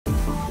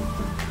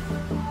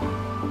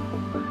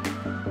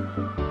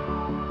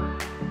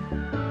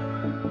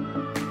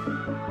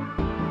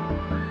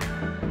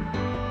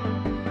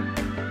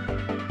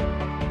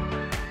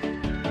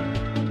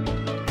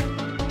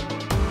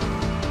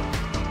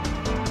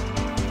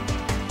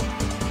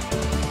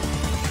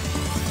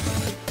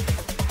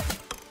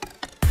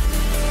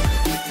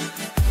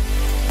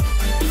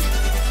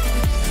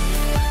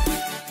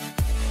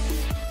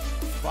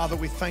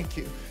we thank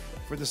you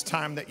for this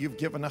time that you've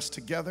given us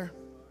together.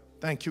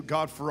 Thank you,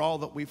 God, for all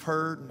that we've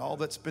heard and all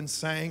that's been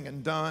sang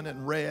and done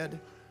and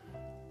read.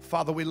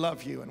 Father, we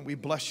love you and we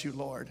bless you,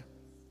 Lord.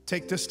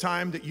 Take this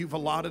time that you've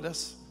allotted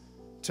us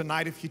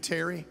tonight, if you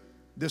tarry,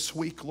 this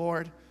week,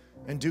 Lord,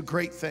 and do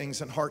great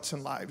things in hearts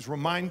and lives.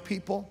 Remind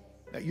people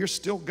that you're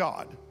still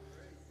God.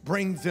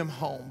 Bring them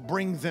home,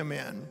 bring them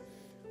in.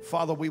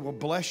 Father, we will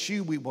bless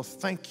you, we will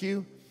thank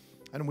you,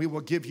 and we will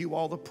give you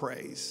all the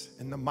praise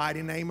in the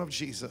mighty name of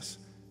Jesus.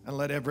 And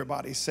let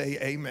everybody say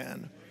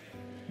amen.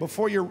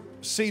 Before you're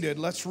seated,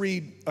 let's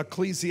read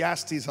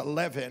Ecclesiastes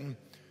 11,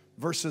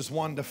 verses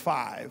 1 to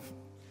 5.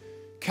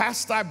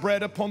 Cast thy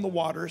bread upon the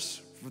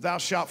waters, for thou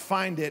shalt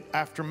find it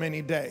after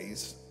many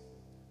days.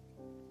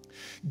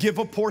 Give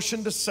a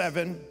portion to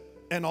 7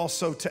 and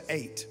also to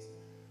 8,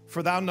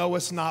 for thou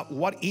knowest not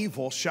what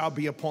evil shall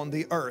be upon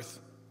the earth.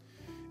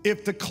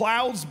 If the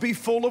clouds be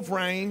full of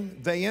rain,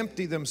 they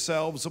empty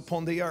themselves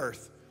upon the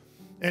earth.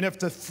 And if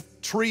the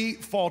tree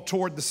fall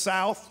toward the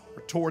south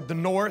or toward the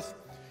north,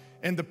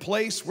 and the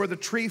place where the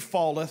tree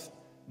falleth,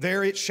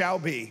 there it shall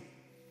be.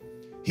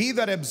 He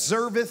that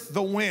observeth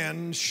the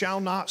wind shall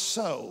not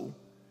sow,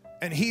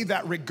 and he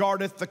that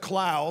regardeth the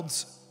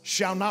clouds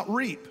shall not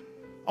reap.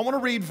 I want to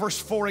read verse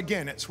 4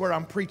 again. It's where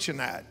I'm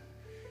preaching at.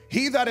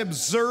 He that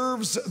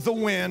observes the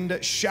wind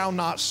shall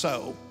not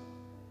sow,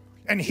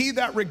 and he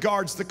that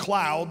regards the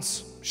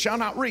clouds shall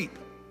not reap.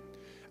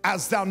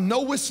 As thou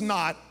knowest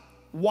not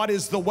what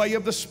is the way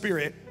of the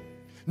Spirit,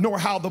 nor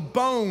how the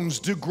bones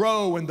do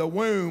grow in the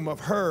womb of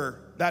her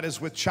that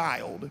is with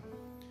child,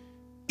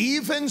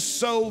 even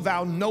so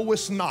thou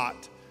knowest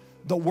not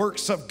the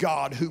works of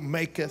God who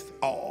maketh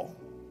all.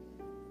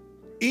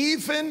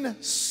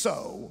 Even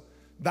so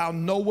thou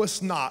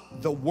knowest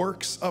not the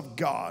works of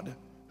God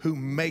who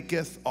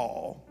maketh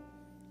all.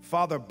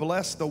 Father,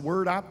 bless the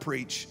word I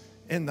preach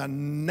in the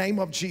name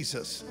of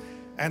Jesus,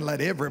 and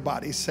let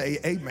everybody say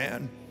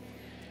amen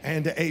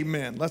and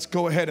amen. Let's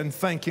go ahead and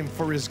thank him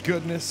for his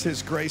goodness,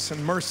 his grace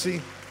and mercy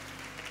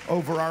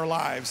over our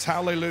lives.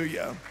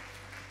 Hallelujah.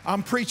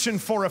 I'm preaching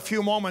for a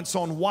few moments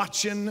on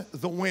watching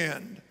the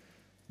wind.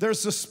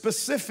 There's a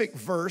specific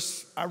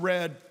verse I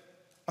read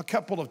a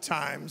couple of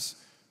times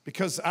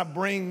because I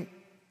bring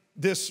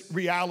this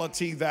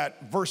reality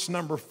that verse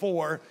number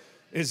 4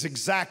 is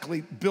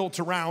exactly built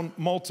around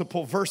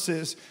multiple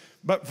verses.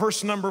 But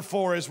verse number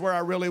 4 is where I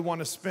really want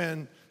to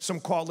spend some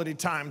quality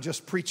time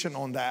just preaching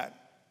on that.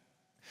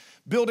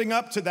 Building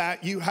up to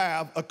that, you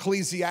have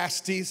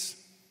Ecclesiastes,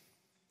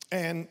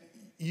 and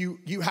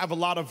you have a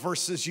lot of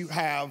verses. You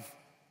have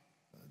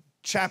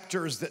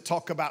chapters that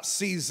talk about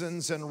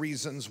seasons and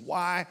reasons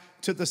why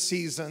to the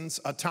seasons,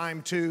 a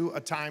time to,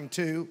 a time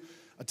to,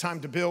 a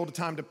time to build, a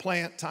time to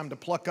plant, time to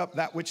pluck up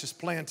that which is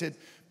planted.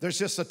 There's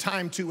just a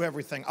time to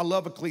everything. I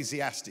love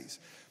Ecclesiastes.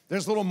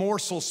 There's little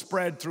morsels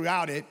spread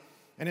throughout it.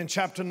 And in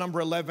chapter number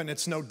 11,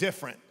 it's no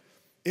different.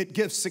 It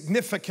gives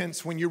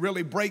significance when you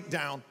really break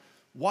down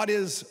what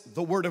is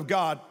the Word of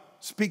God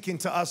speaking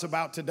to us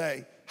about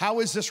today.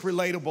 How is this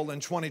relatable in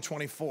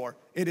 2024?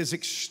 It is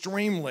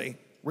extremely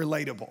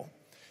relatable.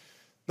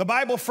 The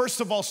Bible,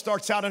 first of all,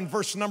 starts out in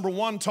verse number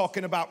 1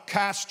 talking about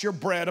cast your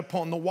bread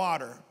upon the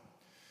water.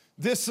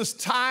 This is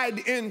tied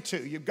into,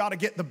 you've got to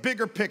get the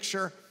bigger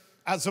picture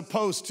as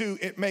opposed to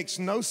it makes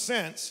no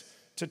sense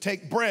to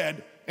take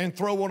bread and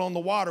throw it on the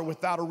water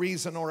without a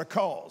reason or a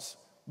cause.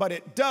 But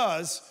it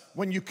does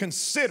when you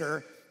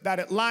consider that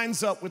it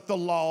lines up with the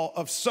law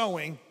of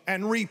sowing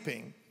and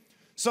reaping.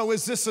 So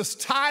as this is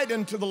tied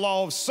into the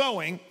law of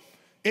sowing,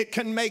 it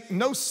can make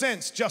no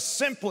sense just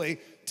simply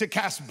to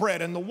cast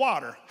bread in the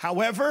water.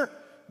 However,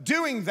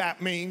 doing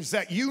that means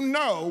that you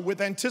know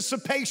with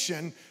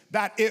anticipation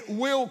that it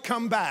will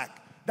come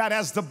back. That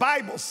as the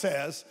Bible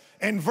says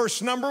in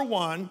verse number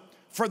 1,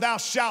 for thou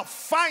shalt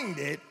find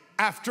it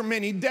after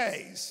many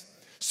days.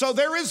 So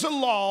there is a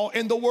law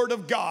in the Word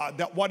of God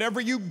that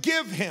whatever you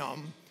give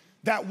him,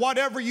 that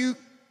whatever you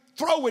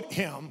throw at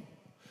him,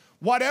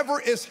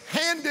 whatever is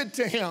handed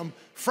to him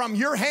from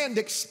your hand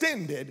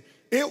extended,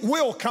 it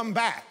will come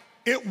back.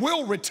 It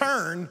will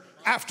return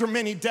after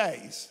many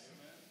days.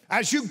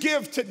 As you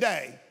give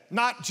today,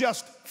 not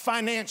just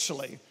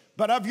financially,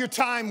 but of your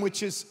time,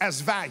 which is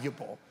as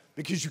valuable,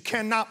 because you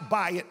cannot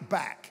buy it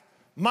back.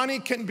 Money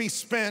can be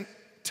spent,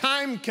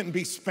 time can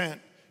be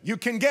spent. You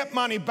can get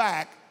money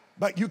back,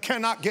 but you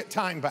cannot get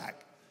time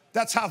back.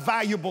 That's how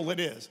valuable it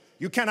is.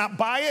 You cannot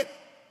buy it,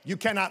 you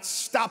cannot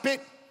stop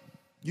it,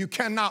 you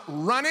cannot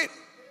run it,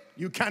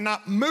 you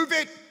cannot move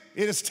it.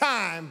 It is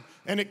time,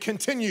 and it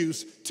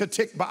continues to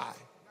tick by.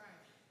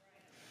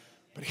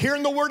 But here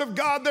in the Word of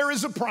God, there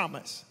is a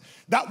promise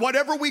that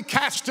whatever we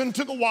cast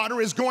into the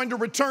water is going to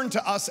return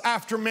to us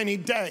after many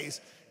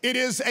days. It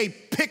is a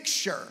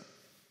picture.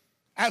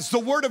 As the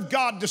Word of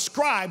God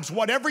describes,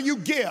 whatever you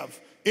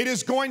give, it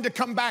is going to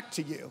come back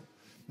to you.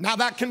 Now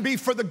that can be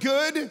for the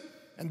good,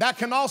 and that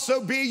can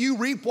also be you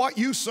reap what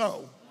you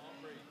sow.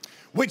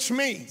 Which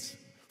means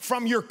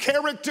from your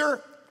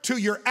character to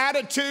your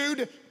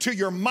attitude, to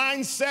your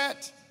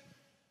mindset,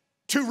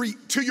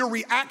 to your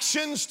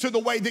reactions, to the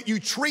way that you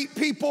treat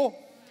people,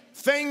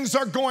 things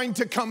are going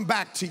to come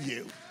back to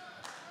you.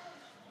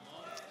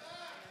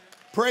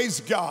 Praise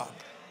God.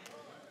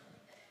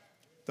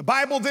 The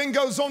Bible then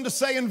goes on to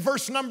say in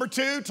verse number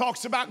 2,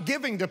 talks about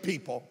giving to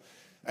people.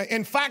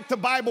 In fact, the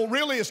Bible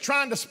really is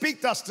trying to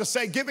speak to us to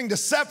say giving to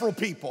several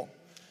people,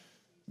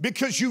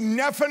 because you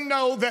never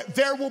know that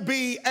there will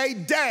be a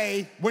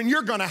day when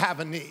you're going to have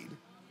a need.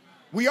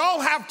 We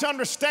all have to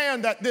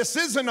understand that this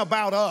isn't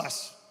about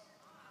us.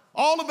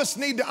 All of us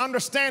need to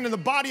understand in the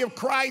body of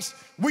Christ,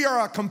 we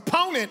are a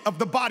component of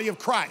the body of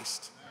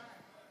Christ.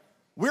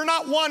 We're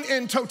not one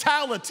in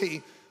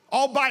totality,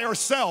 all by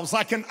ourselves,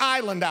 like an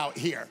island out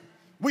here.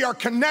 We are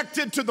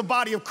connected to the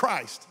body of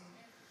Christ.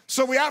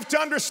 So we have to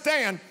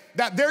understand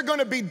that there are going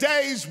to be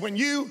days when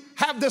you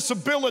have this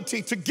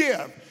ability to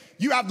give.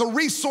 You have the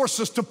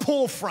resources to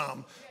pull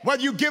from.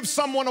 Whether you give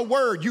someone a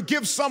word, you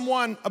give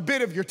someone a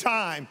bit of your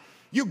time,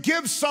 you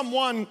give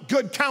someone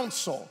good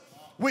counsel,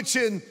 which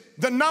in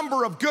the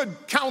number of good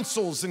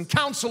counsels and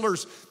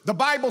counselors, the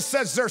Bible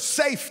says there's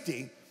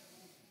safety.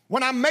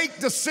 When I make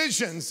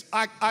decisions,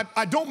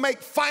 I don't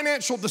make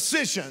financial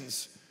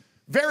decisions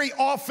very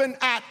often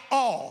at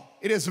all.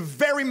 It is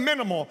very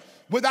minimal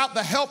without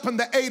the help and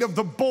the aid of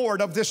the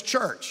board of this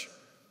church.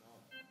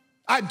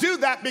 I do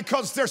that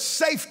because there's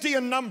safety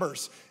in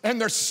numbers, and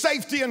there's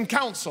safety in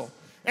counsel,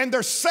 and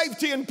there's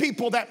safety in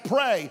people that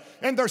pray,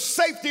 and there's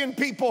safety in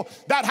people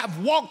that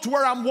have walked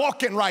where I'm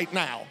walking right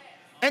now,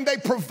 and they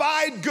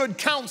provide good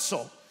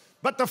counsel.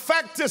 But the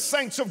fact is,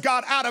 saints of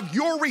God, out of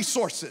your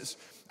resources,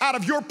 out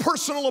of your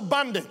personal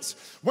abundance,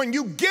 when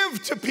you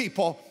give to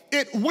people,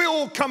 it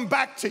will come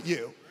back to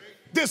you.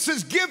 This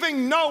is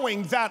giving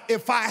knowing that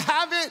if I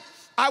have it,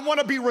 I want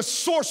to be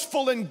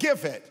resourceful and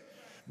give it.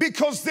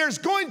 Because there's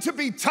going to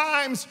be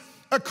times,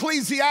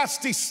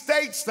 Ecclesiastes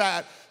states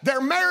that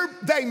there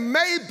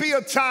may be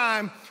a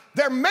time,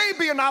 there may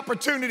be an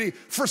opportunity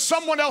for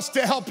someone else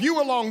to help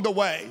you along the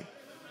way.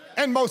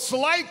 And most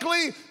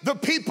likely, the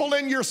people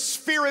in your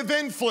sphere of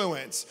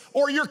influence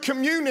or your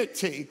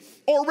community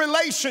or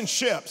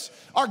relationships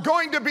are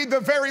going to be the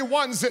very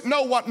ones that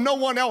know what no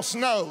one else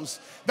knows,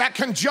 that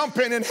can jump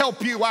in and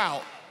help you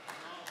out.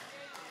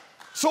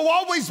 So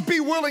always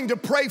be willing to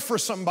pray for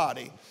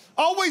somebody.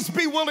 Always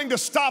be willing to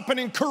stop and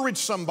encourage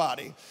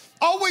somebody.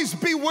 Always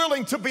be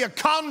willing to be a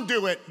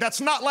conduit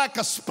that's not like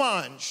a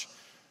sponge,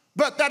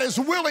 but that is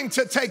willing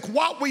to take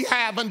what we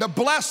have and to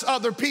bless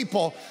other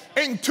people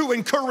and to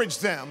encourage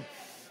them.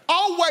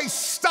 Always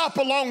stop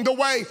along the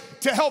way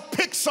to help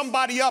pick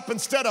somebody up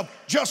instead of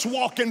just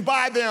walking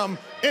by them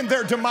in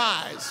their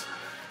demise.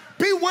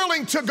 Be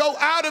willing to go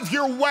out of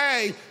your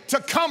way to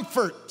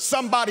comfort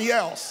somebody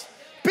else.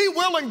 Be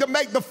willing to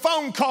make the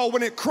phone call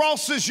when it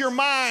crosses your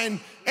mind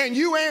and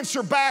you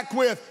answer back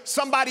with,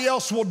 somebody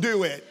else will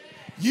do it.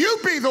 You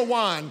be the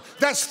one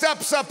that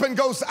steps up and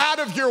goes out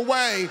of your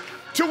way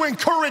to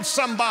encourage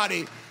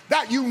somebody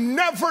that you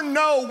never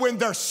know when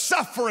they're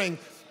suffering,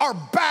 are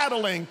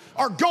battling,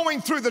 are going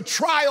through the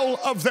trial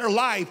of their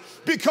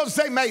life, because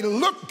they may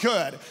look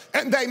good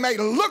and they may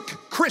look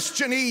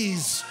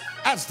Christianese,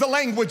 as the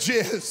language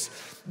is.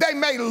 They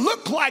may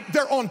look like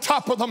they're on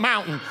top of the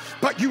mountain,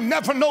 but you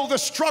never know the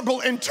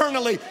struggle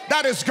internally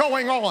that is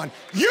going on.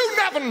 You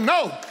never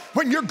know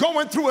when you're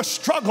going through a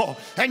struggle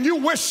and you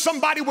wish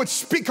somebody would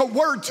speak a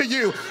word to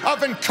you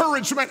of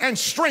encouragement and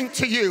strength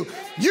to you.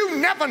 You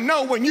never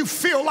know when you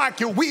feel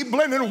like you're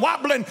weebling and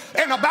wobbling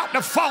and about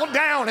to fall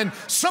down, and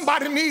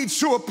somebody needs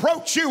to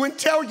approach you and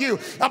tell you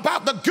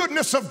about the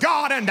goodness of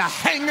God and to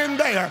hang in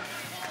there.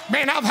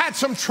 Man, I've had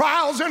some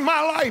trials in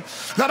my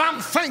life that I'm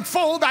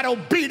thankful that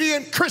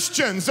obedient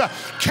Christians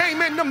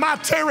came into my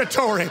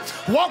territory,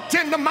 walked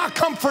into my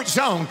comfort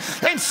zone,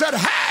 and said,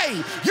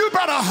 hey, you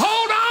better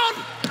hold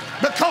on,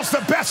 because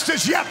the best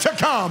is yet to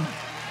come.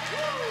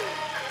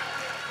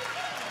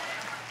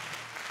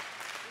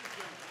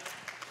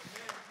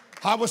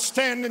 I was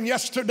standing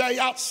yesterday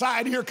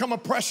outside. Here come a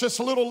precious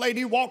little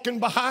lady walking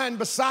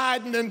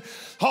beside, and then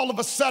all of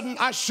a sudden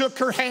I shook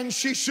her hand.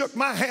 She shook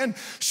my hand.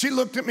 She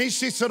looked at me.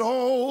 She said,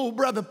 oh,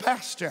 brother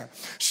pastor.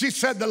 She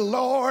said, the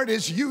Lord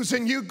is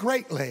using you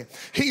greatly.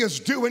 He is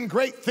doing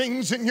great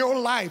things in your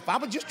life. I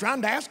was just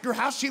trying to ask her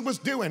how she was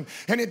doing,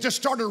 and it just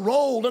started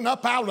rolling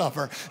up out of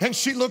her. And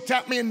she looked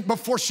at me, and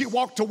before she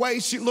walked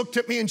away, she looked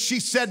at me and she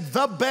said,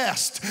 the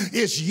best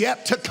is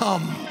yet to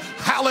come.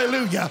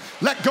 Hallelujah.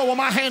 Let go of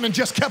my hand and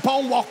just kept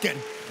on walking.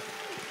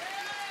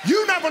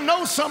 You never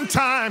know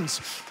sometimes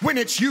when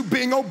it's you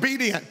being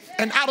obedient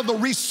and out of the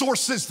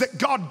resources that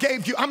God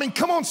gave you. I mean,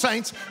 come on,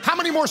 saints. How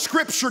many more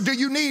scripture do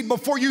you need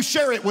before you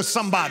share it with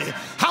somebody?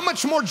 How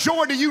much more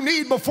joy do you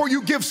need before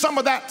you give some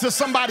of that to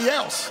somebody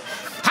else?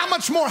 How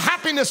much more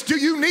happiness do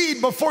you need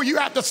before you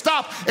have to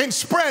stop and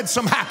spread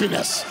some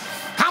happiness?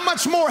 How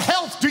much more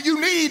health do you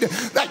need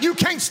that you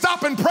can't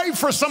stop and pray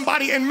for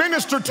somebody and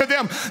minister to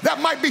them that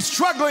might be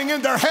struggling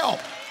in their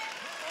health?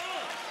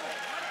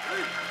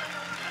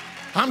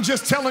 I'm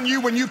just telling you,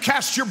 when you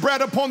cast your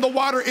bread upon the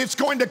water, it's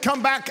going to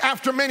come back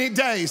after many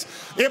days.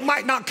 It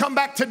might not come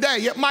back today.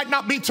 It might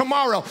not be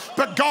tomorrow,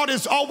 but God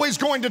is always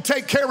going to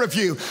take care of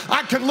you.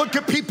 I can look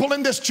at people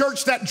in this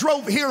church that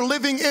drove here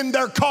living in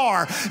their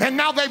car, and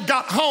now they've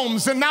got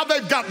homes, and now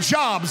they've got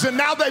jobs, and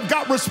now they've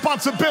got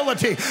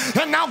responsibility,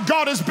 and now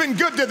God has been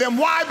good to them.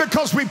 Why?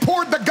 Because we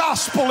poured the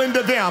gospel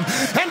into them,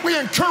 and we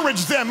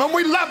encouraged them, and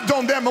we loved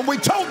on them, and we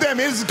told them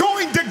it's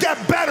going to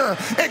get better.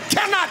 It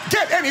cannot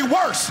get any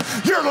worse.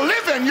 You're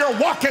living, you're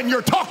walking,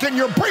 you're talking,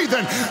 you're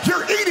breathing,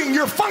 you're eating,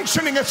 you're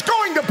functioning. It's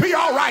going to be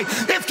all right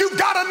if you've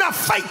got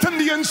enough faith in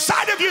the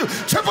inside of you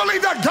to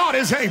believe that God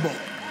is able.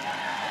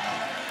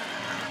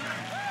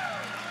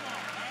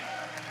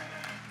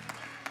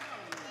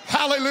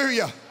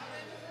 Hallelujah.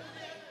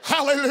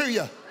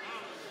 Hallelujah.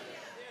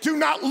 Do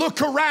not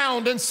look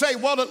around and say,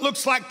 well, it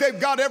looks like they've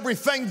got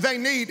everything they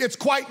need. It's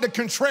quite the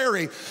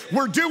contrary.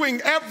 We're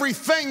doing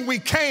everything we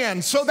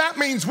can. So that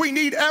means we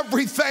need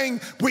everything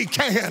we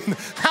can.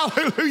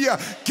 Hallelujah.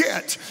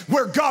 Get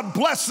where God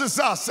blesses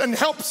us and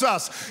helps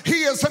us.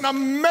 He is an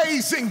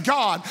amazing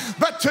God.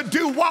 But to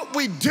do what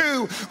we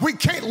do, we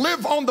can't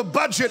live on the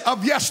budget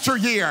of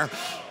yesteryear.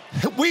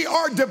 We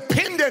are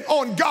dependent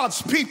on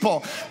God's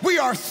people. We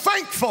are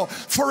thankful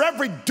for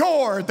every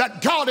door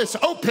that God has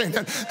opened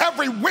and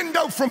every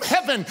window from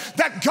heaven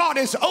that God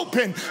has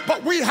opened.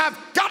 But we have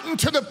gotten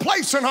to the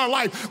place in our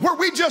life where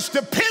we just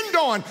depend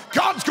on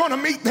God's going to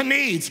meet the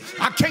needs.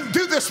 I can't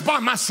do this by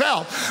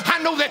myself.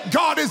 I know that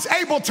God is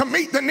able to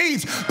meet the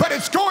needs, but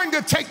it's going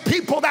to take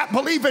people that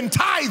believe in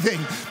tithing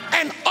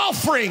and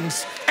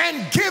offerings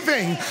and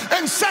giving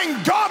and saying,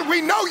 God,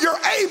 we know you're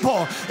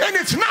able. And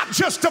it's not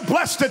just to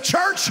bless the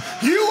church.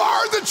 You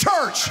are the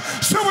church.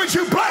 So as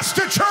you bless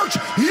the church,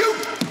 you...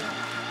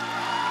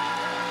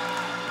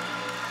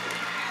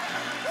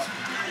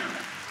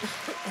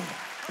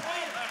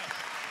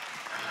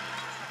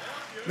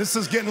 This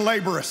is getting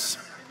laborious,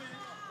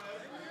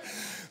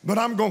 but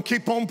I'm going to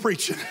keep on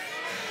preaching.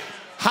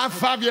 High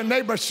five your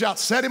neighbor, shout,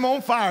 set him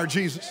on fire,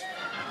 Jesus.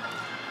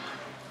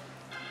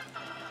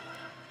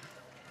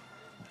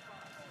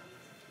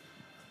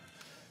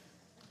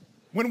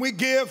 When we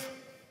give,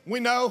 we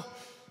know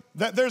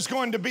that there's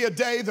going to be a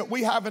day that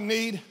we have a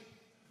need.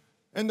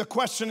 And the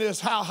question is,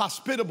 how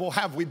hospitable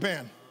have we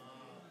been?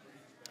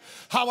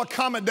 How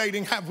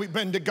accommodating have we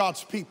been to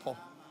God's people?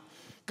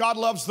 God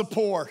loves the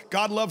poor.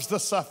 God loves the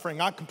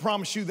suffering. I can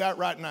promise you that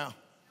right now.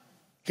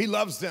 He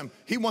loves them.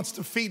 He wants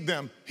to feed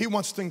them. He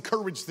wants to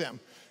encourage them.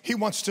 He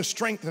wants to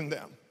strengthen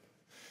them.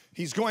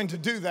 He's going to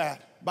do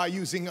that by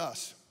using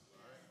us.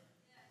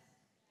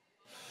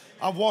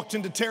 I've walked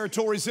into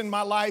territories in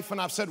my life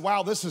and I've said,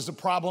 wow, this is a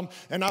problem.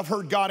 And I've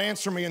heard God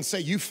answer me and say,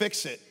 you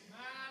fix it.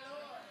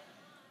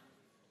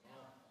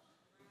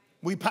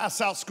 We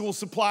pass out school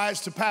supplies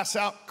to pass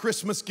out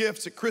Christmas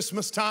gifts at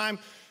Christmas time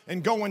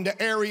and go into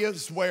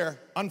areas where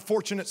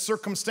unfortunate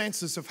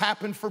circumstances have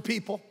happened for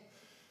people.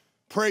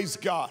 Praise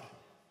God.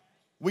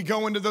 We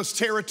go into those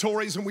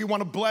territories and we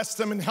want to bless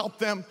them and help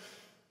them.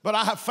 But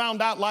I have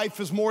found out life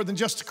is more than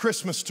just a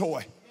Christmas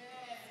toy.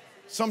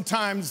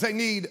 Sometimes they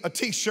need a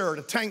t-shirt,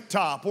 a tank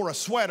top, or a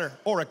sweater,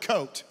 or a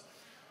coat.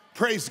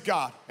 Praise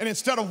God. And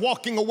instead of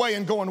walking away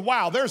and going,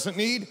 wow, there's a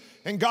need,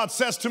 and God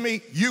says to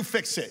me, you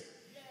fix it.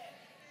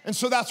 And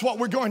so that's what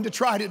we're going to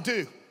try to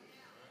do.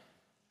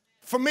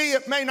 For me,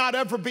 it may not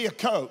ever be a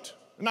coat.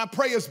 And I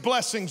pray His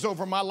blessings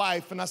over my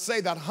life, and I say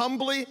that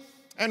humbly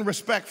and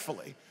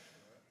respectfully.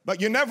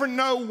 But you never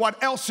know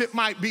what else it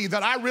might be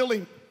that I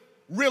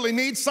really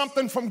need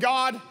something from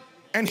God,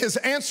 and His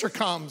answer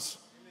comes.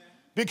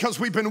 Because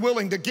we've been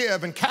willing to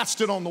give and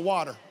cast it on the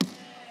water.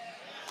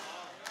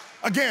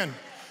 Again,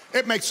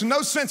 it makes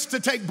no sense to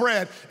take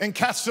bread and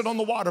cast it on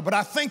the water, but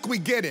I think we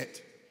get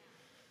it.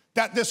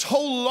 That this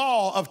whole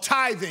law of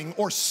tithing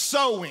or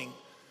sowing,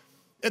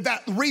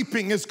 that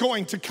reaping is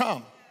going to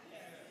come.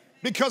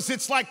 Because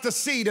it's like the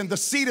seed, and the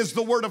seed is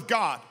the word of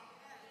God.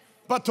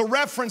 But the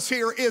reference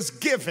here is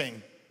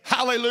giving.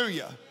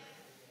 Hallelujah.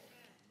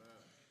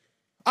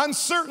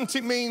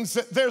 Uncertainty means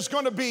that there's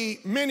going to be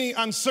many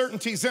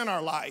uncertainties in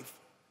our life.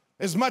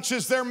 As much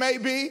as there may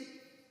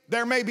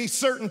be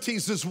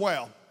certainties as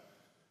well.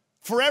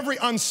 For every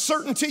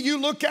uncertainty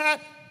you look at,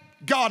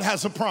 God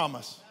has a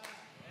promise.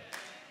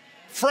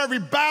 For every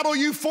battle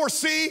you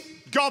foresee,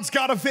 God's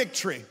got a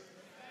victory.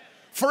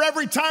 For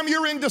every time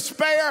you're in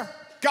despair,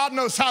 God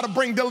knows how to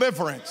bring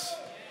deliverance.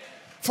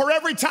 For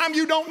every time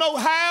you don't know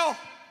how,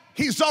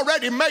 He's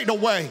already made a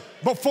way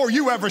before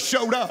you ever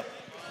showed up.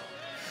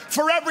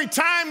 For every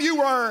time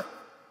you are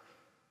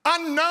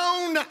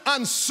unknown,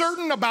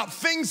 uncertain about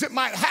things that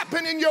might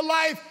happen in your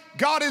life,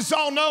 God is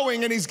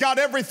all-knowing and He's got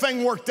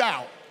everything worked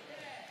out.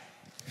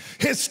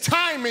 His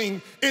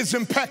timing is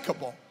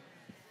impeccable.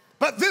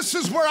 But this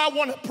is where I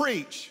want to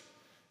preach.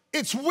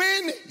 It's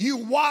when you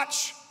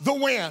watch the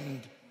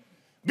wind.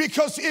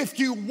 Because if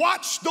you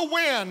watch the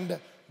wind,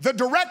 the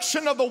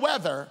direction of the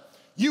weather,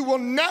 you will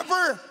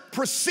never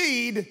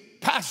proceed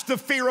past the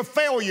fear of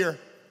failure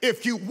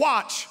if you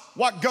watch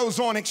what goes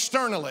on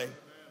externally.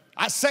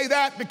 I say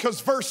that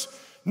because verse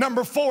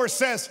Number 4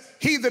 says,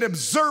 he that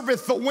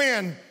observeth the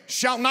wind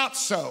shall not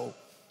sow,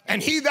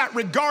 and he that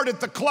regardeth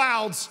the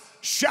clouds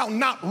shall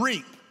not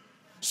reap.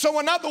 So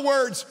in other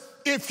words,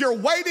 if you're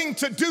waiting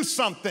to do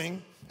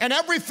something and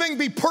everything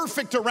be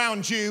perfect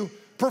around you,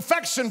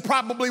 perfection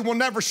probably will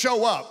never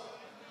show up.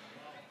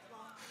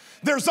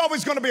 There's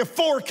always going to be a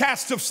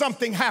forecast of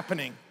something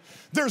happening.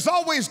 There's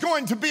always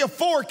going to be a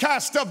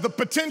forecast of the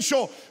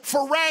potential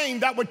for rain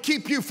that would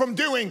keep you from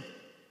doing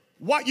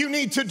what you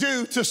need to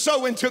do to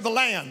sow into the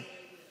land.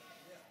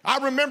 I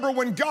remember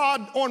when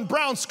God on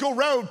Brown School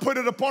Road put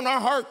it upon our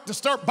heart to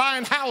start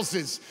buying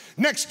houses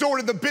next door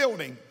to the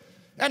building.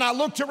 And I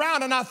looked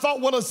around and I thought,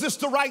 well, is this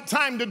the right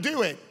time to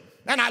do it?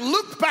 And I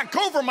looked back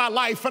over my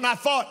life and I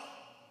thought,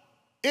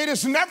 it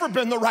has never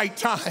been the right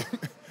time.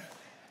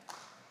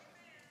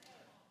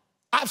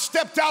 I've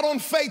stepped out on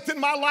faith in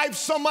my life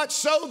so much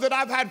so that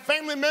I've had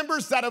family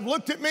members that have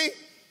looked at me,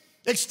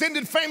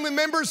 extended family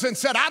members, and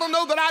said, I don't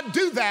know that I'd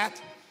do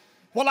that.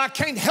 Well, I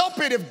can't help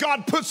it if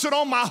God puts it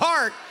on my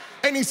heart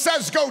and he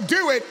says, go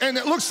do it, and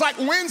it looks like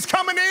wind's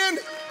coming in.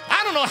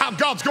 I don't know how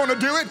God's going to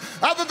do it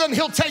other than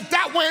he'll take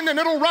that wind and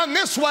it'll run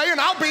this way and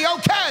I'll be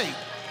okay.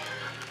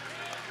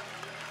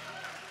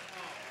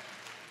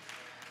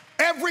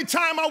 Every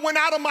time I went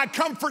out of my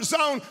comfort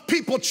zone,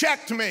 people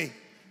checked me.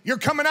 You're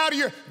coming out of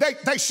your,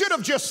 they should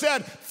have just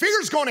said,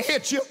 fear's going to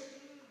hit you.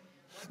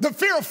 The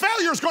fear of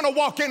failure is going to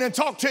walk in and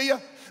talk to you.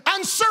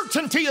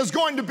 Uncertainty is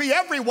going to be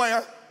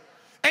everywhere.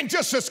 And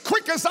just as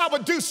quick as I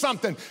would do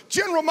something,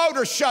 General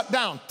Motors shut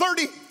down.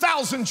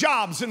 30,000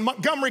 jobs in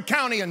Montgomery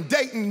County and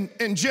Dayton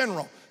in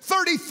general.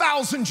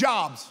 30,000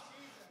 jobs.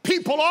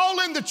 People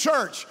all in the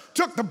church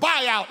took the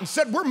buyout and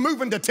said, we're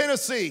moving to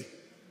Tennessee.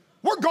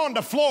 We're going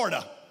to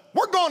Florida.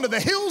 We're going to the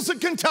hills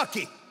of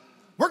Kentucky.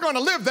 We're going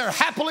to live there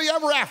happily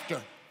ever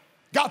after.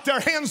 Got their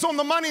hands on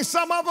the money,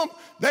 some of them.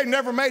 They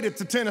never made it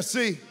to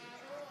Tennessee.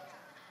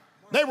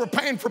 They were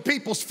paying for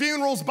people's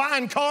funerals,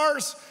 buying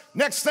cars.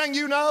 Next thing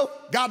you know,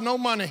 got no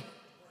money.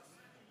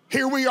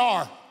 Here we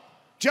are.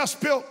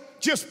 Just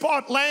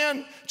bought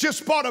land,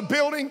 just bought a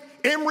building.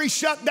 Emory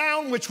shut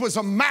down, which was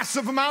a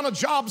massive amount of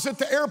jobs at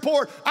the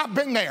airport. I've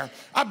been there.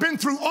 I've been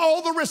through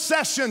all the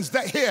recessions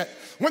that hit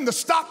when the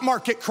stock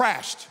market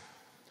crashed.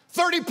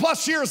 30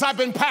 plus years I've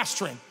been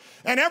pastoring.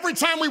 And every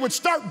time we would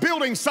start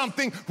building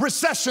something,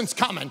 recession's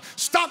coming.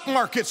 Stock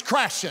market's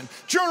crashing.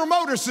 General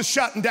Motors is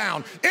shutting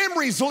down.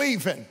 Emory's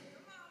leaving.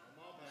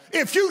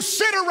 If you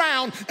sit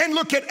around and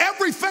look at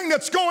everything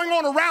that's going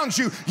on around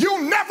you,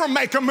 you'll never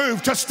make a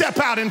move to step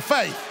out in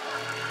faith.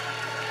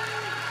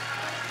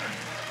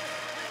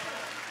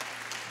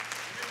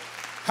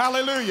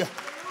 Hallelujah.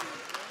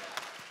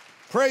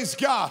 Praise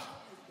God.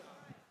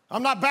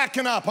 I'm not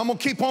backing up. I'm going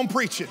to keep on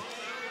preaching.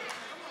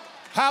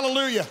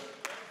 Hallelujah.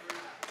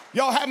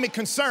 Y'all have me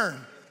concerned.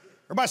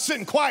 Everybody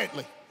sitting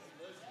quietly.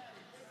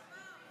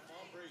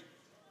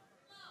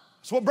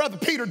 That's what Brother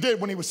Peter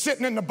did when he was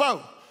sitting in the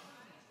boat.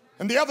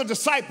 And the other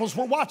disciples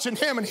were watching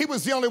him, and he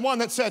was the only one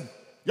that said,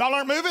 y'all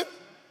aren't moving?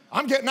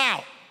 I'm getting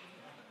out.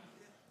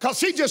 Because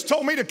he just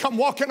told me to come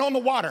walking on the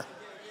water.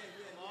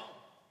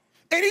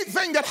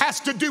 Anything that has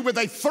to do with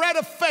a thread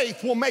of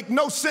faith will make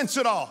no sense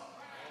at all.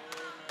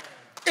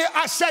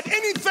 I said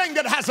anything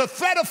that has a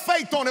thread of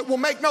faith on it will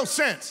make no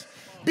sense.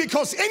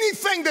 Because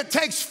anything that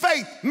takes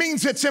faith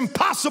means it's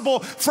impossible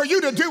for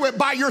you to do it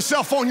by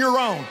yourself on your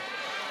own.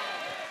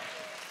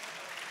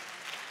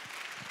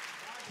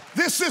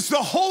 This is the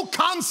whole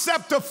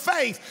concept of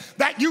faith,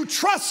 that you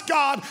trust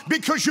God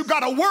because you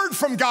got a word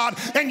from God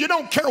and you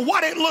don't care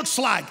what it looks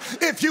like.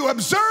 If you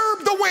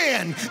observe the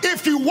wind,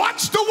 if you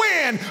watch the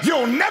wind,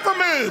 you'll never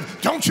move.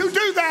 Don't you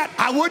do that.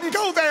 I wouldn't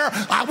go there.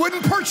 I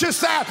wouldn't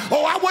purchase that.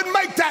 Oh, I wouldn't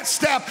make that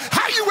step.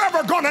 How you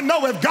ever going to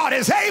know if God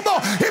is able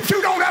if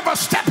you don't ever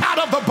step out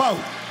of the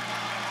boat?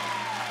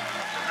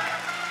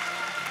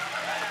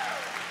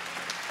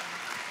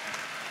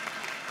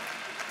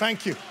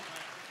 Thank you.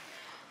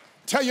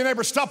 Tell your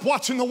neighbor, stop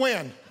watching the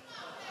wind.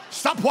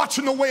 Stop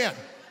watching the wind.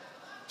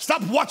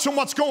 Stop watching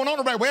what's going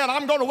on around. Well,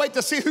 I'm going to wait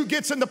to see who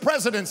gets in the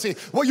presidency.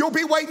 Well, you'll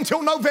be waiting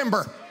until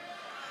November.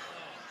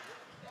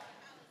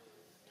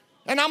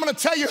 And I'm going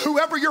to tell you,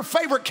 whoever your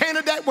favorite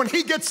candidate, when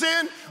he gets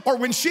in or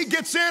when she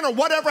gets in or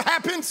whatever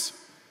happens,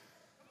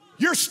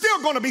 you're still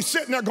going to be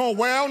sitting there going,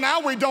 well, now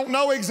we don't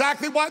know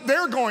exactly what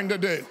they're going to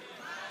do.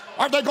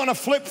 Are they going to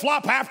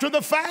flip-flop after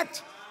the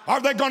fact?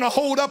 Are they going to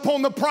hold up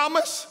on the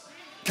promise?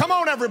 Come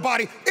on,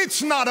 everybody.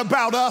 It's not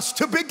about us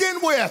to begin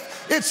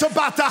with. It's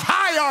about the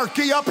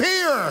hierarchy up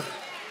here,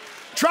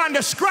 trying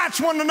to scratch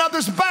one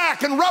another's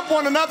back and rub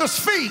one another's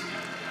feet.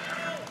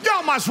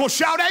 Y'all might as well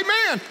shout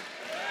amen.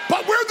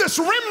 But we're this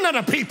remnant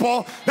of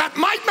people that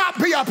might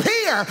not be up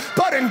here,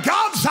 but in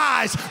God's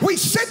eyes, we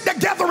sit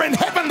together in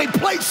heavenly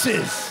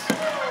places.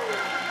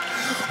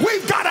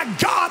 We've got a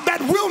God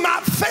that will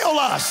not fail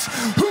us,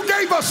 who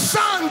gave a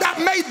son that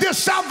made this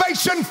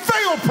salvation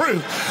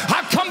fail-proof.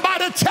 I've come by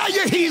to tell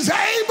you he's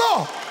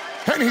able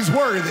and he's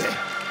worthy.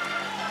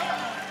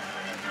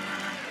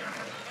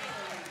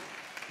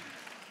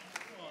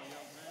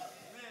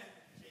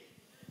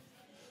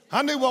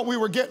 I knew what we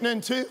were getting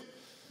into.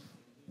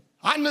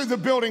 I knew the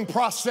building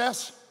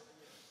process.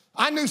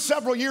 I knew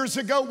several years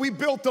ago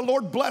the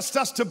Lord blessed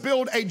us to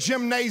build a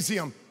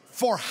gymnasium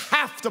for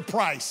half the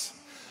price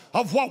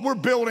of what we're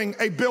building,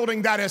 a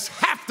building that is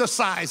half the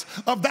size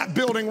of that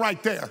building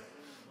right there.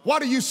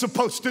 What are you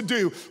supposed to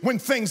do when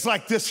things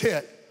like this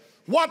hit?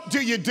 What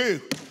do?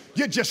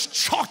 You just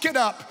chalk it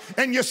up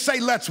and you say,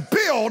 let's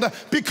build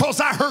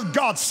because I heard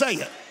God say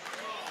it.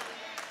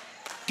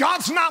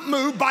 God's not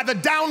moved by the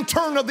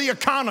downturn of the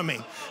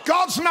economy.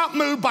 God's not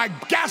moved by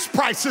gas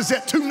prices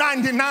at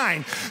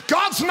 $2.99.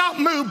 God's not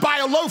moved by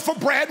a loaf of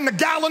bread and a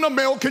gallon of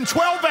milk and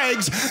 12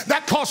 eggs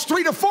that cost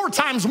 3 to 4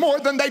 times more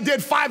than they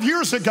did 5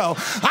 years ago.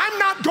 I'm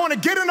not going to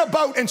get in a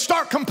boat and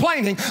start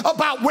complaining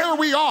about where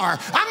we are.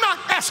 I'm not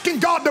asking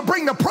God to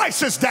bring the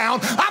prices down.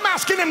 I'm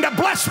asking him to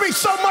bless me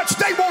so much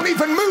they won't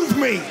even move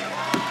me.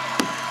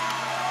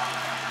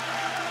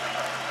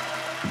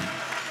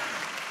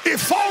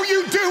 If all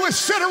you do is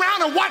sit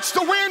around and watch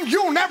the wind,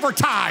 you'll never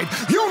tithe.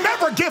 You'll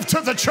never give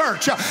to the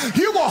church.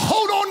 You will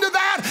hold on to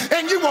that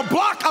and you will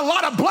block a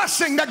lot of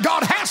blessing that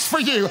God has for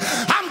you.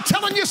 I'm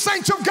telling you,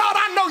 saints of God,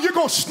 I know you're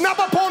going to snub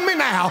up on me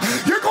now.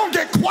 You're going to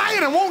get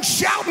quiet and won't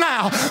shout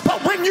now.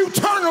 But when you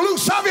turn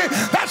loose of it,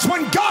 that's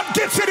when God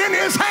gets it in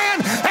his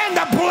hand and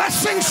the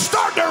blessings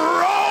start to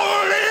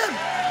roll in.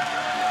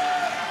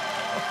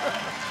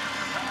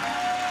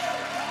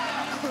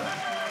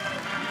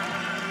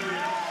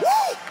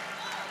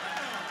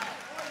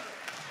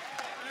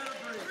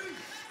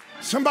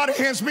 Somebody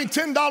hands me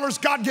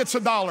 $10, God gets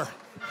 $1.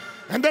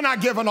 And then I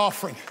give an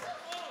offering.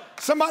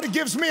 Somebody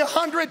gives me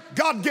 100,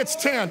 God gets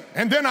 10.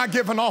 And then I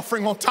give an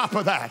offering on top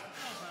of that.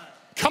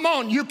 Come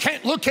on, you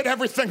can't look at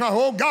everything.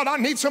 Oh, God, I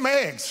need some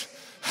eggs.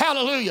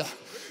 Hallelujah.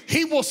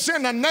 He will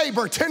send a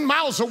neighbor 10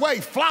 miles away,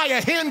 fly a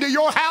hen to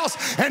your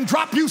house, and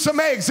drop you some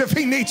eggs if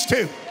he needs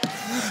to.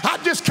 I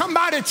just come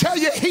by to tell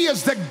you, he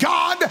is the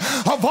God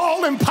of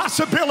all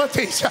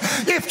impossibilities.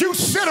 If you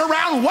sit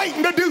around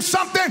waiting to do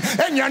something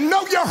and you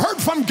know you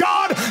heard from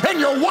God and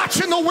you're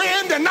watching the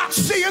wind and not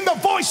seeing the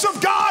voice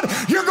of God,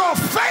 you're going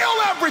to fail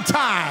every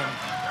time.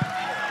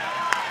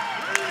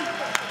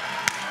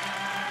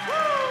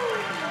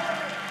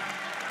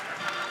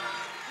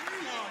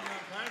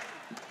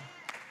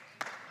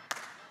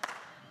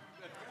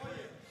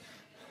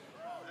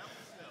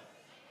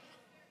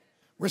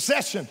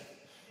 Recession.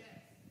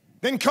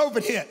 Then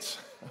COVID hits.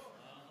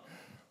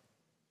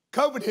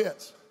 COVID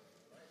hits.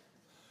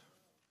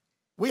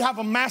 We have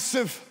a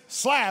massive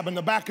slab in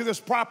the back of this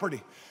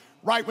property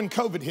right when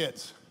COVID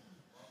hits.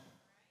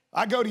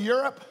 I go to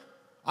Europe.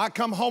 I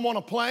come home on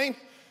a plane,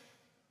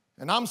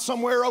 and I'm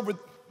somewhere over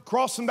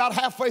crossing about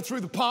halfway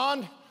through the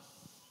pond,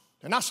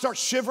 and I start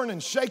shivering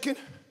and shaking,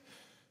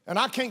 and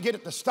I can't get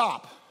it to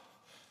stop.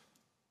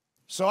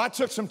 So I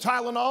took some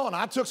Tylenol, and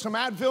I took some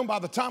Advil, and by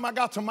the time I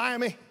got to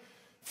Miami,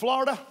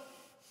 Florida,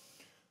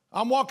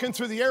 I'm walking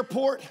through the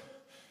airport,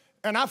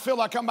 and I feel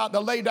like I'm about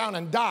to lay down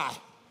and die.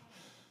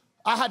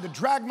 I had to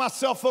drag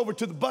myself over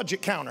to the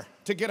budget counter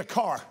to get a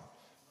car.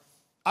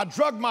 I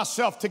drugged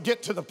myself to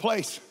get to the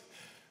place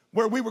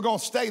where we were going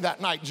to stay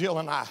that night, Jill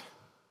and I.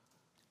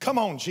 Come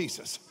on,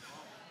 Jesus.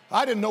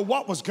 I didn't know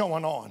what was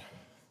going on.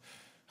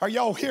 Are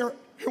y'all hear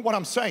what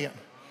I'm saying?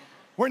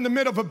 We're in the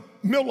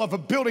middle of a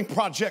building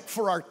project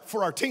for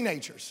our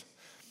teenagers.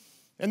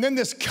 And then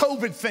this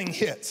COVID thing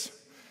hits.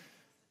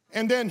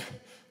 And then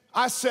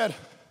I said,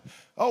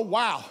 oh,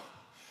 wow,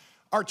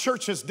 our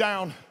church is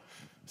down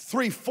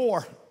 300,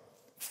 400,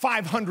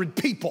 500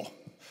 people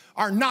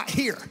are not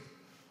here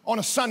on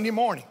a Sunday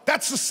morning.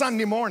 That's a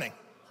Sunday morning.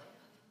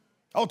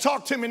 Oh,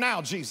 talk to me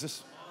now,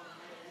 Jesus.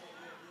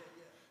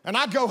 And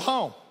I go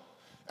home,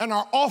 and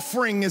our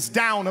offering is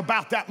down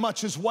about that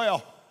much as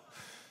well.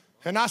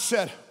 And I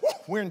said,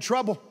 we're in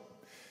trouble.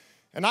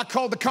 And I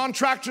called the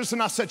contractors,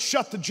 and I said,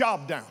 shut the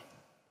job down.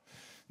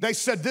 They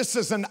said, this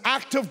is an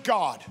act of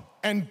God.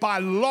 And by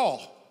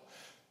law,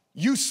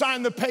 you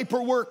sign the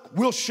paperwork,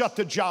 we'll shut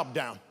the job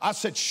down. I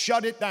said,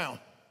 shut it down.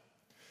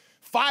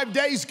 5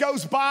 days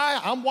goes by,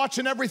 I'm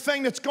watching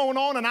everything that's going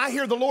on, and I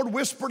hear the Lord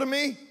whisper to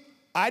me,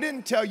 I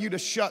didn't tell you to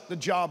shut the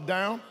job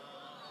down.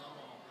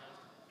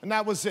 And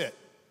that was it.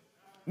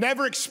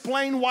 Never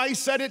explained why he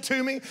said it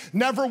to me,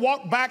 never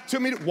walked back to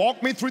me,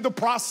 walked me through the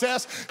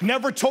process,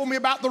 never told me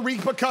about the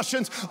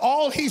repercussions.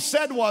 All he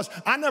said was,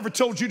 I never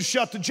told you to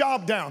shut the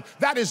job down.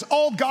 That is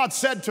all God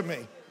said to me.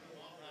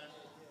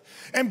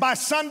 And by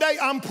Sunday,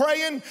 I'm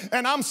praying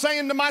and I'm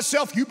saying to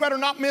myself, you better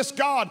not miss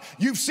God.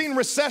 You've seen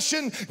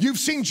recession. You've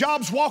seen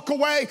jobs walk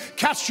away.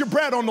 Cast your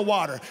bread on the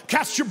water.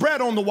 Cast your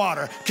bread on the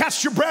water.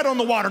 Cast your bread on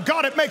the water.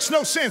 God, it makes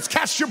no sense.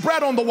 Cast your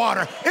bread on the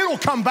water. It'll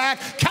come back.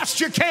 Cast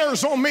your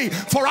cares on me,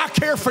 for I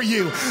care for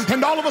you.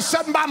 And all of a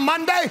sudden by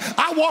Monday,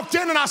 I walked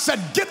in and I said,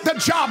 get the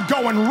job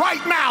going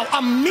right now,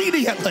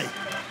 immediately.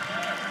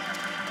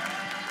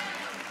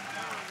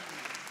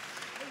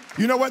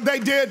 You know what they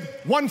did?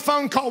 One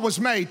phone call was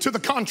made to the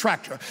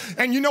contractor.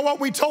 And you know what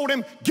we told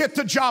him? Get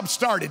the job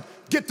started.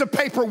 Get the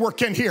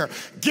paperwork in here.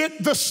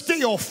 Get the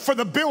steel for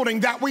the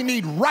building that we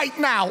need right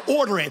now.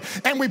 Order it.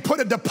 And we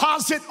put a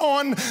deposit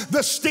on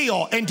the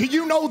steel. And do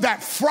you know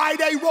that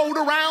Friday rolled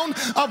around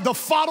of the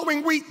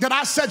following week that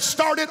I said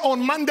started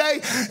on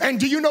Monday?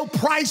 And do you know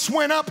price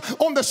went up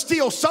on the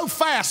steel so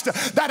fast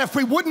that if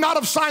we would not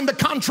have signed the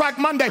contract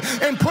Monday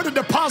and put a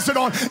deposit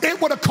on, it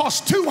would have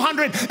cost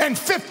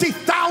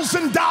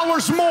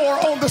 $250,000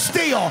 more on the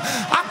steel.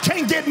 I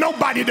can't get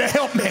nobody to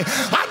help me.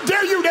 I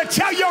dare you to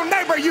tell your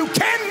neighbor you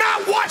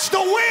cannot watch the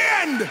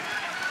wind.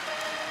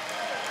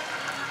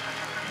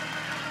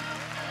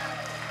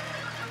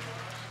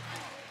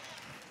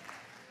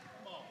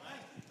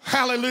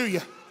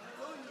 Hallelujah.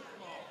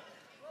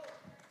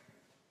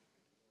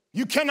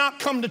 You cannot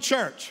come to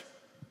church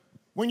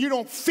when you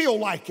don't feel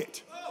like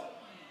it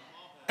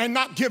and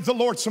not give the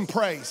Lord some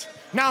praise.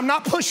 Now, I'm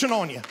not pushing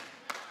on you.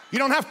 You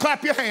don't have to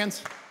clap your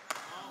hands.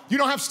 You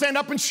don't have to stand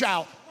up and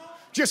shout.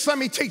 Just let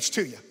me teach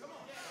to you.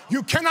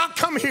 You cannot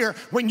come here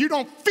when you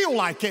don't feel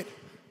like it.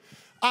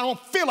 I don't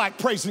feel like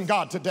praising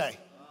God today.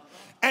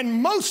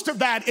 And most of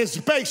that is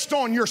based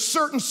on your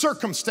certain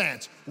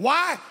circumstance.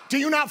 Why do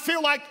you not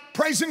feel like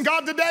praising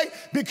God today?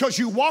 Because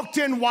you walked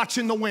in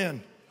watching the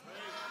wind.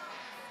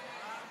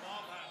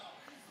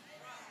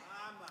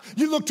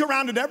 You looked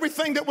around at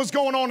everything that was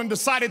going on and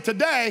decided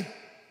today,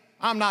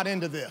 I'm not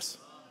into this.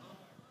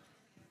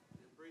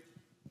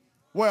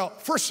 Well,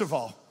 first of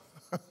all,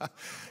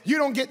 you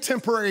don't get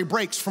temporary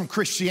breaks from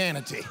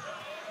Christianity.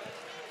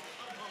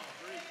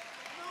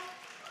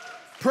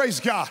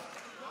 Praise God.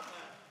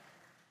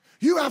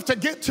 You have to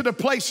get to the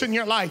place in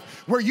your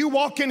life where you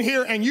walk in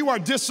here and you are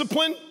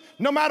disciplined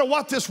no matter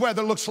what this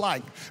weather looks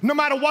like, no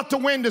matter what the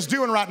wind is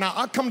doing right now.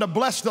 I come to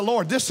bless the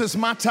Lord. This is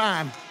my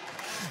time.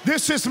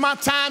 This is my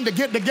time to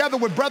get together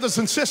with brothers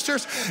and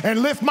sisters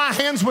and lift my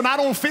hands when I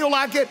don't feel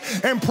like it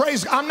and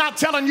praise. I'm not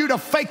telling you to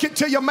fake it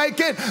till you make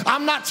it.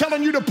 I'm not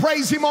telling you to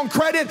praise him on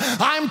credit.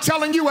 I'm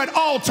telling you at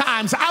all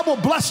times, I will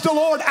bless the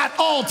Lord at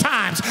all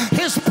times.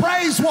 His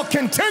praise will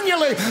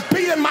continually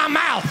be in my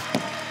mouth.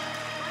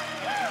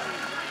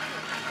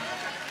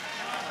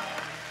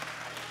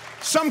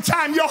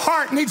 Sometimes your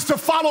heart needs to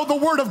follow the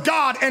word of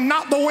God and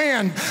not the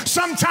wind.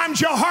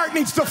 Sometimes your heart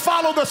needs to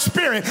follow the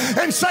Spirit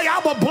and say, I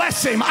will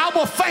bless him. I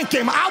will thank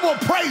him. I will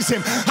praise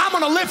him. I'm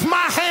going to lift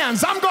my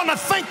hands. I'm going to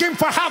thank him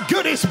for how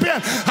good he's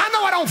been. I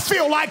know I don't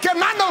feel like him.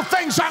 I know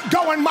things aren't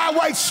going my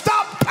way.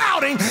 Stop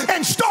pouting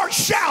and start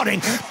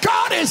shouting.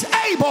 God is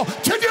able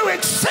to do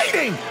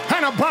exceeding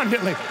and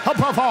abundantly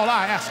above all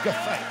I ask of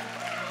faith.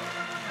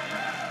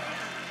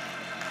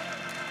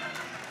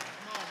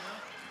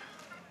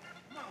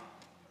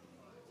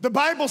 The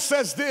Bible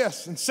says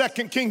this in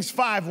 2 Kings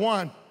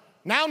 5:1.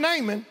 Now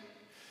Naaman,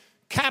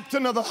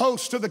 captain of the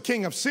host of the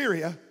king of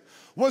Syria,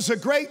 was a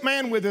great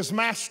man with his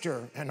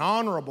master and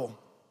honorable,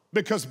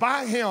 because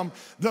by him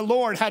the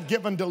Lord had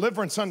given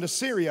deliverance unto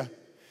Syria.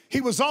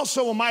 He was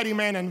also a mighty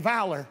man in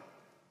valor.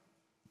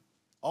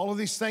 All of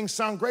these things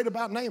sound great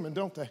about Naaman,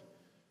 don't they?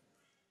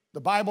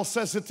 The Bible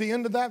says at the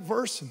end of that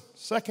verse in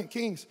 2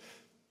 Kings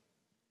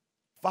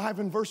 5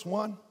 and verse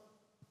 1,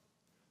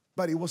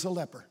 but he was a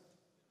leper.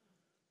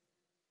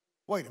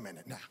 Wait a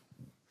minute now.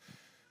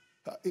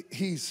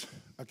 He's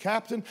a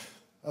captain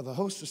of the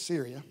host of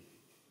Syria.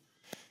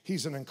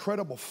 He's an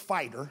incredible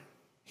fighter.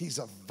 He's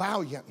a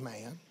valiant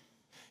man.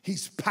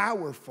 He's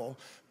powerful,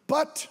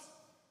 but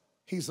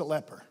he's a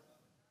leper.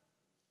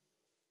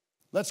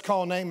 Let's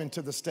call Naaman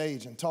to the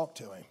stage and talk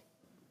to him.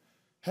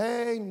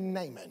 Hey,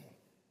 Naaman.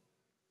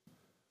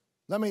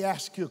 Let me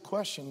ask you a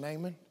question,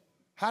 Naaman.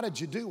 How did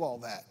you do all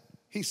that?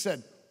 He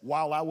said,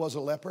 while I was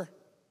a leper.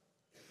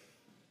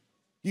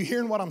 You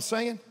hearing what I'm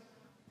saying?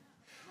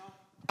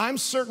 I'm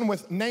certain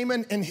with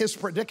Naaman in his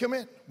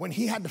predicament, when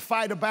he had to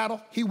fight a battle,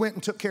 he went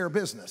and took care of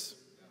business.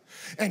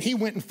 And he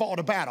went and fought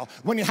a battle.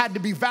 When he had to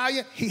be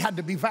valiant, he had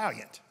to be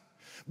valiant.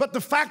 But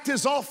the fact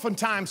is,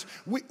 oftentimes,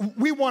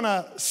 we want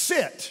to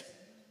sit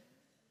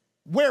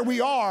where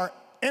we are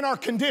in our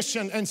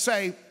condition and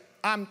say,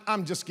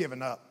 I'm just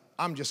giving up.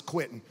 I'm just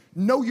quitting.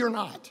 No, you're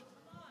not.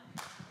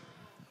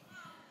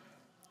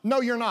 No,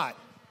 you're not.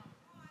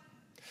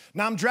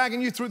 Now, I'm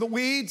dragging you through the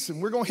weeds,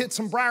 and we're going to hit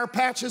some briar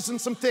patches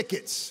and some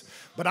thickets.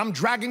 But I'm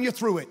dragging you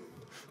through it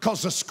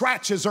because the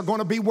scratches are going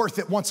to be worth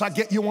it once I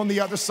get you on the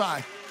other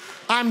side.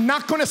 I'm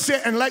not going to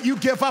sit and let you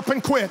give up and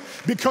quit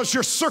because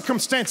your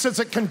circumstance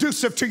isn't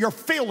conducive to your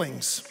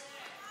feelings.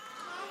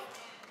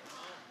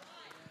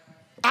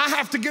 I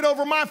have to get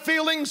over my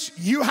feelings.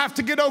 You have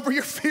to get over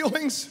your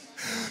feelings.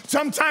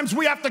 Sometimes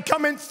we have to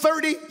come in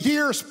 30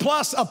 years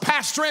plus of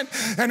pastoring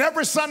and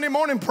every Sunday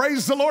morning,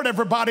 praise the Lord,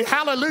 everybody.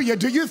 Hallelujah.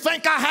 Do you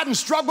think I hadn't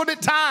struggled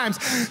at times?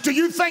 Do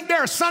you think there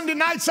are Sunday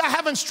nights I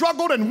haven't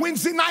struggled and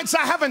Wednesday nights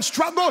I haven't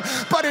struggled?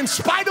 But in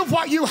spite of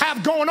what you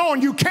have going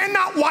on, you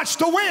cannot watch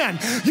the wind.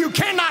 You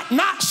cannot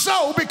not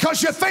sow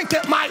because you think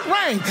it might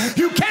rain.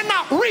 You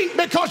cannot reap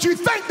because you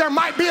think there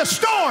might be a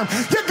storm.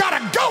 You got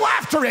to go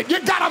after it. You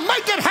got to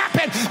make it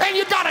happen, and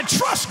you got to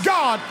trust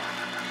God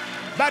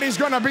that he's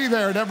going to be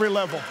there at every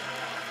level.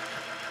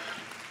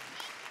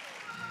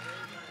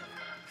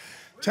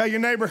 Tell your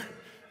neighbor,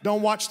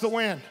 don't watch the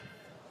wind.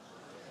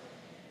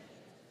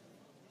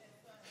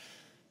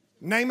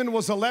 Naaman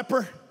was a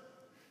leper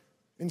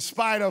in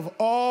spite of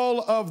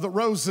all of the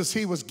roses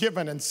he was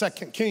given in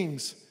 2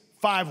 Kings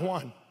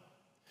 5:1.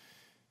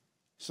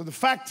 So the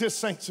fact is,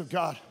 saints of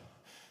God,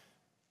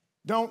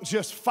 don't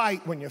just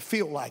fight when you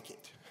feel like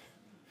it.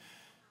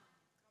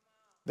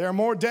 There are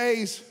more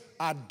days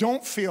I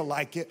don't feel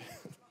like it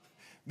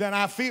than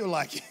I feel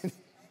like it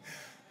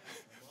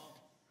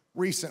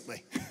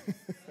recently.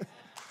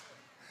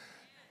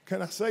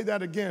 Can I say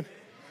that again?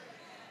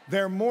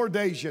 There are more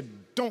days you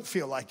don't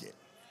feel like it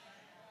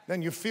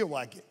than you feel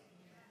like it.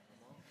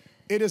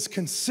 It is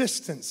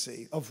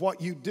consistency of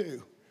what you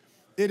do.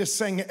 It is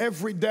saying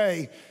every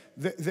day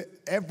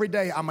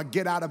I'm gonna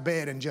get out of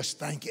bed and just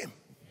thank him.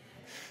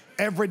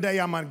 Every day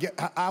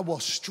I will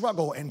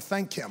struggle and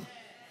thank him.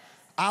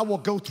 I will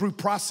go through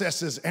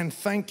processes and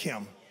thank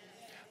him.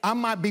 I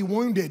might be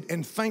wounded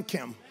and thank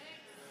him.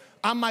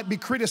 I might be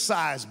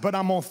criticized, but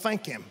I'm gonna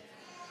thank him.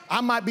 I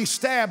might be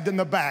stabbed in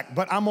the back,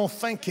 but I'm gonna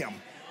thank him.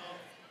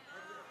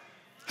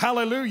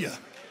 Hallelujah.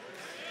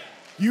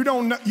 You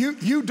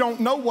don't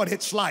know what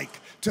it's like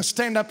to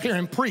stand up here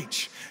and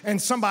preach and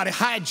somebody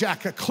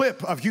hijack a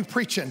clip of you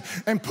preaching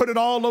and put it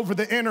all over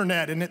the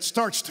internet, and it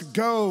starts to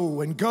go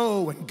and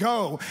go and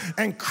go,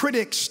 and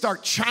critics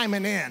start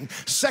chiming in.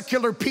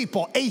 Secular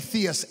people,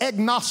 atheists,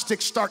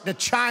 agnostics start to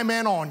chime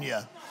in on you.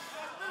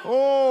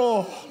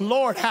 Oh,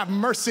 Lord, have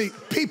mercy.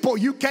 People,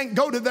 you can't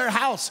go to their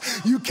house.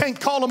 You can't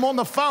call them on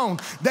the phone.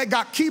 They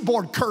got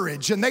keyboard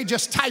courage, and they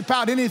just type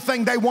out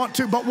anything they want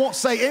to, but won't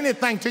say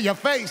anything to your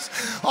face.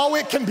 Oh,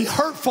 it can be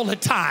hurtful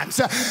at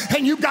times.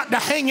 And you got to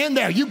hang in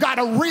there. You got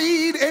to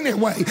read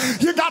anyway.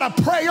 You got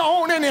to pray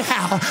on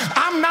anyhow.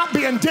 I'm not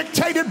being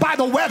dictated by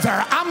the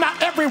weather. I'm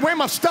not every whim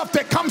of stuff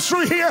that comes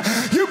through here.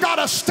 You got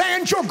to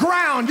stand your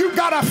ground. You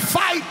got to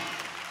fight,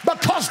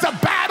 because the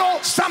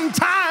battle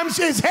sometimes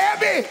is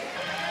heavy.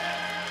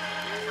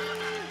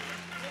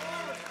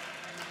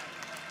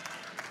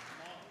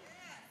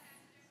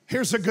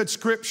 Here's a good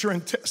scripture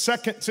in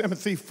 2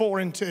 Timothy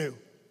 4:2.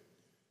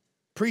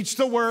 Preach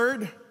the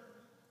word,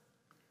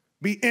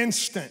 be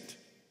instant,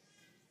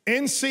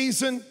 in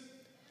season,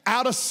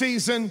 out of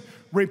season,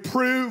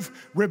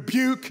 reprove,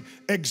 rebuke,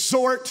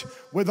 exhort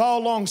with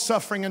all long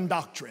suffering and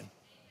doctrine.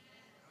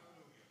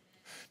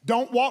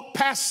 Don't walk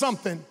past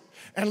something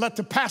and let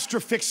the pastor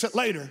fix it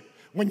later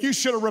when you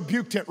should have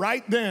rebuked it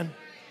right then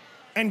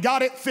and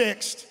got it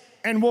fixed,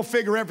 and we'll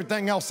figure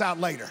everything else out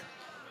later.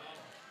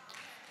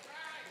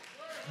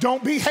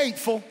 Don't be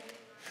hateful,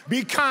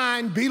 be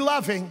kind, be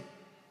loving,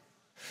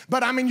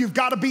 but I mean, you've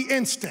got to be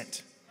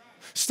instant.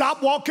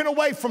 Stop walking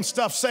away from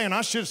stuff saying,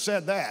 I should have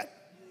said that.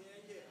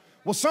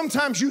 Well,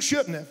 sometimes you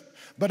shouldn't have,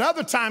 but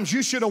other times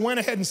you should have went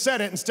ahead and said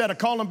it instead of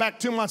calling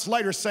back 2 months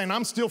later saying,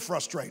 I'm still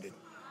frustrated.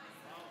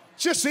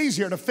 It's just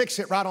easier to fix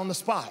it right on the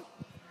spot.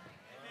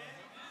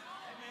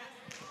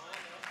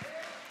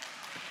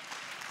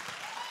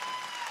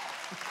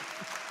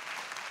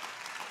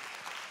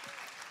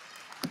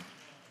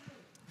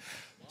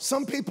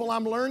 Some people,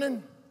 I'm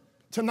learning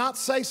to not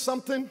say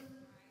something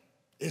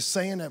is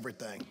saying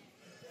everything.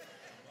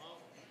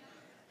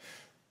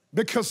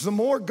 Because the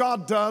more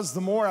God does,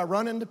 the more I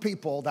run into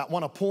people that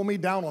want to pull me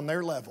down on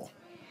their level.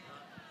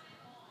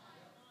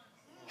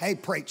 Hey,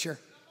 preacher.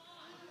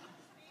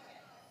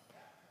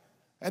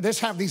 And they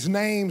have these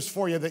names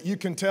for you that you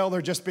can tell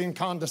they're just being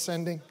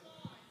condescending.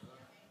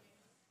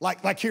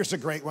 Like here's a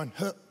great one.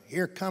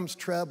 Here comes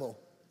trouble.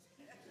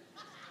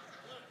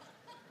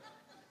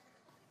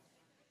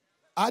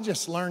 I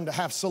just learned to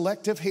have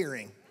selective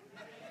hearing.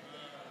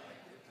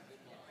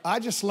 I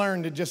just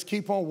learned to just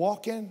keep on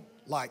walking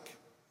like,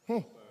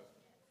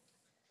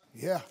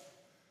 yeah,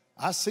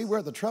 I see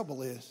where the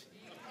trouble is.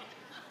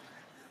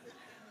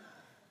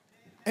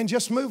 And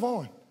just move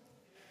on.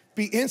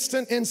 Be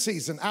instant in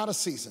season, out of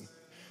season.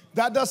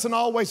 That doesn't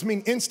always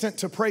mean instant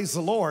to praise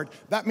the Lord.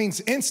 That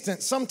means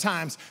instant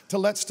sometimes to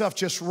let stuff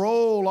just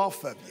roll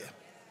off of you.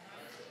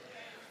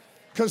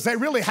 Because they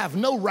really have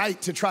no right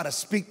to try to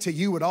speak to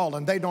you at all,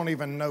 and they don't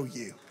even know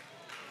you.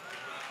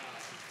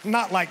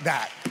 Not like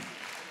that.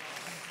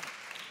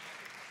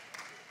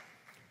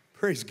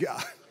 Praise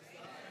God.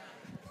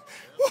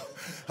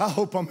 I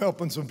hope I'm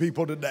helping some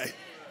people today.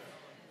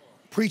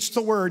 Preach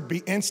the word, be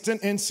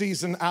instant in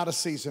season, out of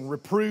season.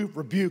 Reprove,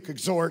 rebuke,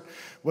 exhort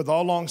with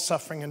all long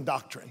suffering and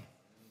doctrine.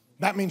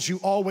 That means you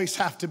always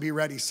have to be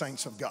ready,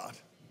 saints of God.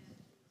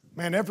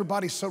 Man,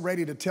 everybody's so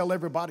ready to tell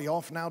everybody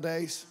off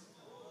nowadays.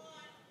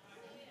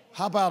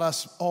 How about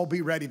us all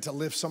be ready to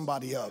lift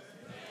somebody up?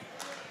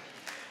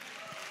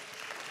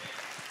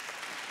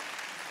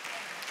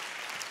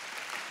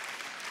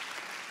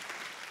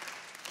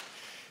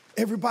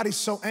 Everybody's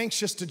so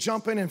anxious to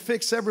jump in and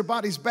fix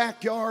everybody's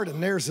backyard,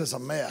 and theirs is a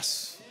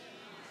mess.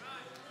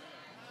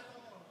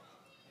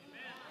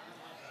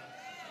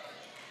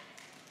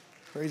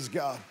 Praise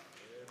God.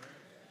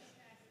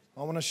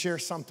 I want to share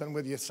something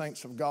with you,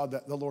 saints of God,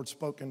 that the Lord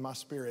spoke in my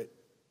spirit.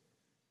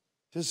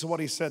 This is what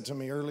he said to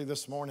me early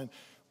this morning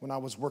when I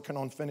was working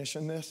on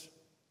finishing this.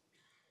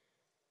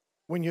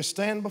 When you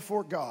stand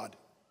before God,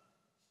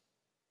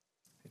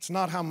 it's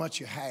not how much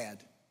you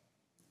had,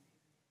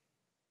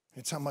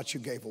 it's how much you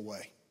gave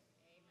away.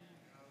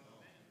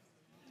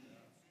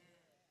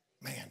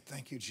 Man,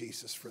 thank you,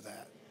 Jesus, for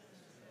that.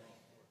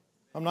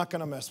 I'm not going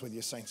to mess with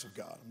you, saints of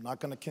God. I'm not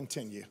going to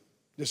continue.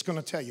 Just going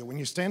to tell you, when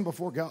you stand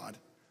before God,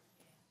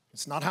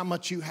 it's not how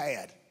much you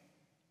had.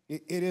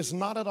 It is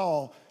not at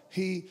all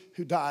he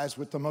who dies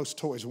with the most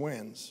toys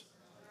wins.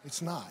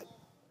 It's not.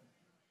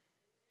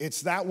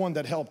 It's that one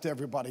that helped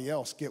everybody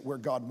else get where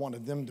God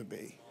wanted them to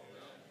be.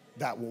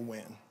 That will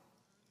win.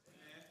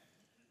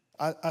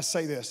 I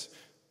say this,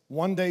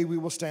 one day we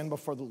will stand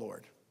before the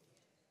Lord,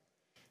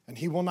 and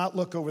he will not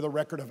look over the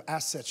record of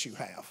assets you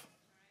have.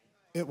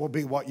 It will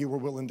be what you were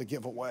willing to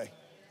give away.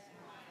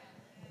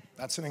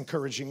 That's an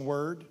encouraging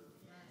word.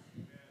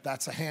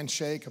 That's a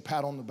handshake, a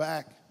pat on the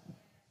back.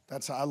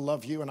 That's I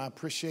love you and I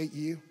appreciate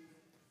you.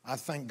 I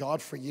thank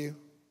God for you.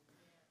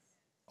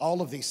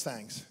 All of these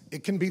things.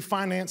 It can be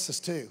finances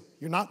too.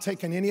 You're not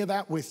taking any of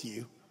that with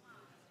you.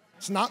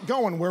 It's not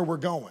going where we're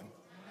going.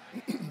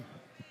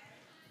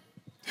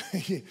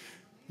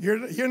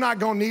 You're not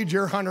going to need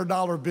your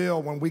 $100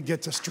 bill when we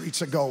get to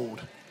Streets of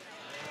Gold.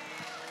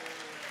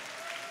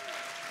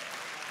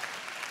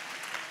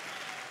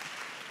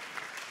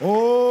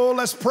 Oh,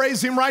 let's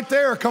praise him right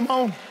there. Come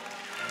on.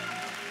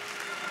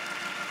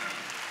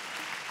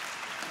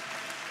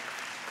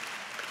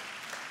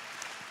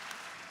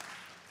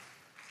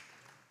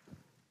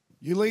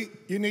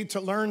 You need to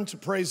learn to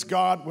praise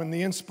God when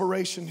the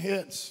inspiration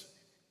hits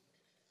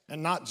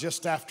and not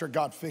just after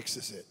God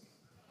fixes it.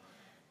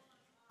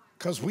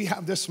 Because we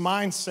have this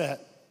mindset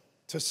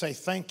to say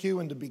thank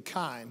you and to be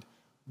kind.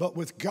 But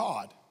with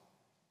God,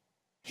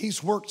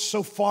 he's worked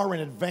so far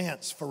in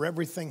advance for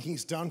everything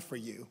he's done for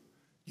you.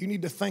 You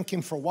need to thank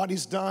him for what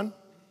he's done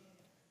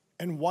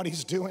and what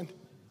he's doing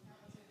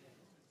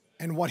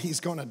and what he's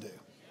going to do.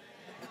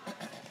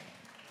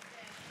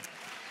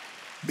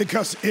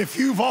 Because if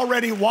you've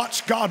already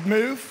watched God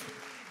move,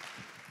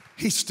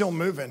 he's still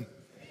moving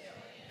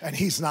and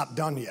he's not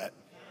done yet.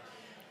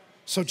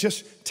 So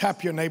just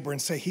tap your neighbor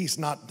and say, he's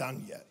not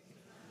done yet.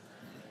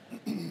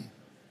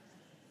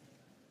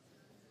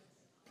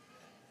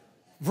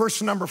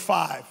 Verse number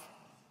 5.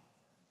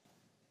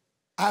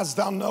 As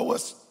thou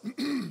knowest,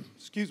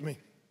 excuse me,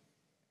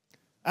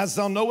 as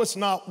thou knowest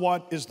not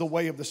what is the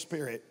way of the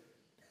Spirit,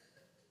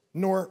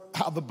 nor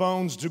how the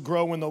bones do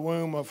grow in the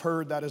womb of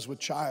her that is with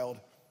child,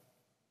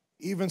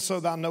 even so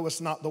thou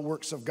knowest not the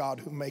works of God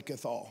who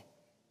maketh all.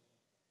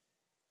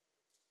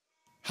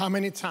 How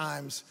many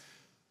times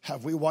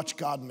have we watched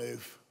God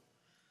move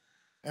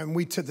and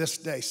we to this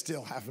day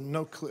still have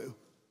no clue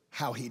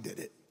how he did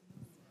it?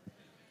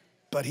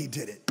 But he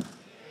did it.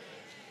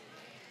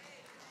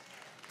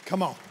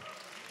 Come on.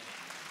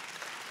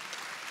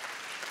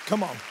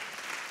 Come on.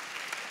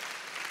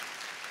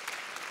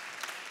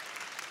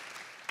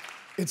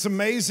 It's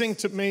amazing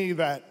to me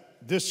that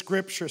this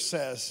scripture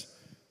says,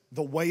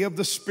 the way of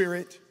the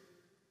Spirit,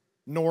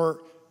 nor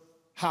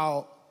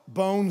how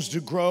bones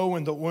do grow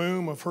in the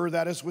womb of her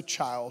that is with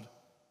child,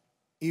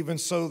 even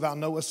so thou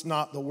knowest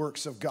not the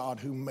works of God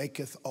who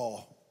maketh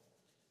all.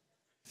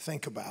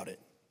 Think about it.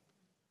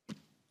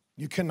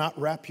 You cannot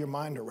wrap your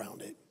mind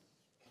around it.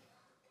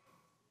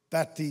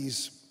 That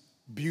these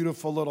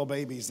beautiful little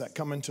babies that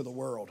come into the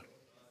world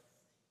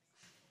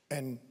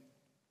and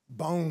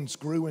bones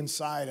grew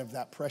inside of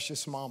that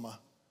precious mama.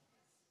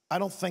 I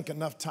don't think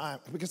enough time,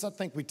 because I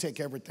think we take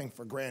everything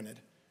for granted.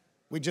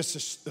 We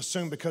just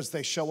assume because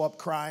they show up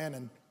crying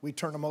and we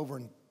turn them over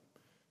and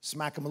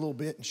smack them a little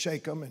bit and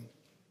shake them and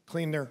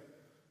clean their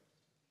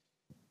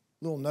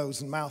little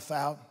nose and mouth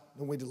out,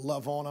 and we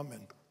love on them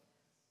and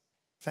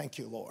thank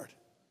you, Lord.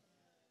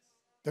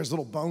 There's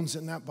little bones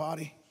in that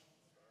body.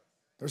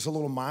 There's a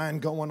little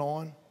mind going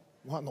on.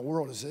 What in the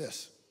world is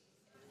this?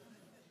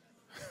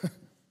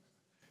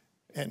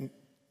 and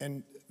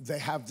they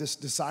have this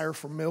desire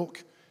for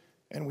milk,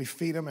 and we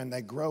feed them and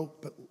they grow.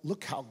 But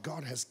look how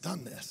God has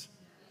done this.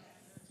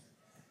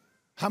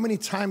 How many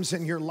times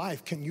in your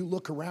life can you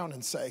look around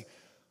and say,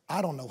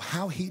 I don't know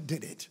how he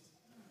did it,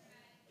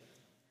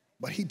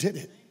 but he did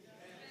it.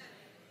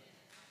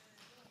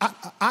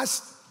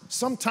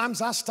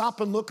 Sometimes I stop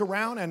and look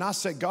around and I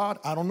say, God,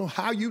 I don't know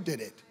how you did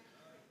it,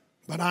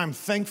 but I'm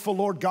thankful,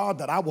 Lord God,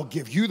 that I will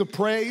give you the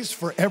praise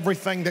for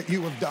everything that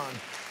you have done.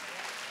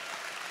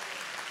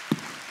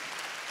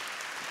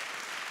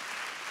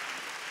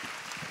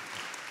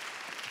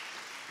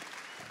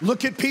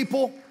 Look at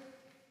people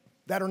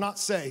that are not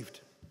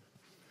saved.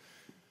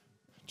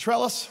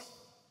 Trellis,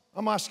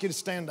 I'm going to ask you to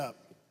stand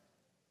up.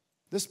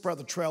 This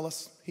brother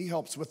Trellis, he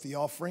helps with the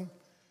offering.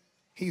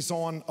 He's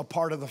on a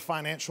part of the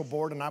financial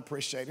board, and I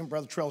appreciate him.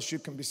 Brother Trellis, you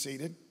can be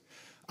seated.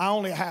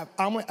 I'm going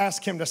to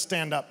ask him to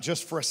stand up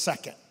just for a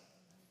second.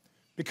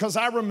 Because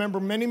I remember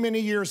many,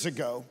 many years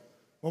ago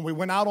when we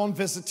went out on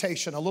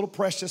visitation, a little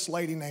precious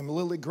lady named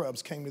Lily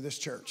Grubbs came to this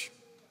church.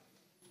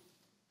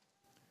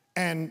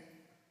 And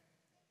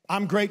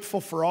I'm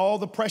grateful for all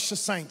the precious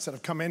saints that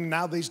have come in and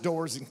out of these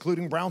doors,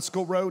 including Brown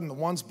School Road and the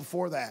ones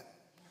before that.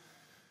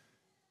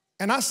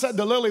 And I said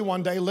to Lily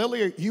one day,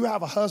 Lily, you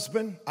have a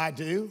husband? I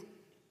do.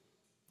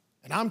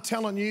 And I'm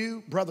telling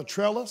you, Brother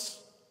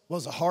Trellis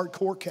was a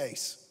hardcore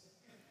case.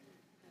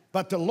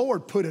 But the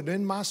Lord put it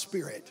in my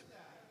spirit.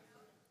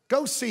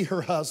 Go see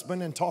her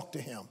husband and talk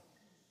to him.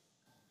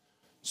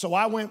 So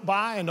I went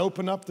by and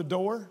opened up the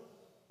door.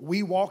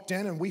 We walked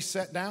in and we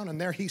sat down,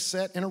 and there he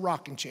sat in a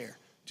rocking chair,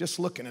 just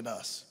looking at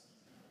us.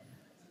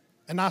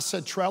 And I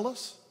said,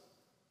 Trellis,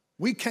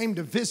 we came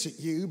to visit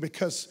you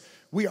because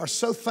we are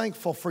so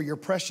thankful for your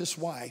precious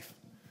wife.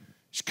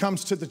 She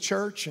comes to the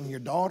church and your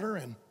daughter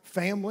and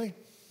family,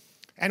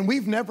 and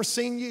we've never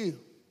seen you.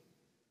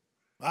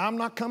 I'm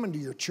not coming to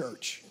your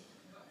church.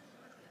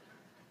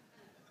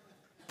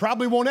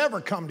 Probably won't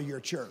ever come to your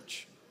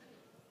church.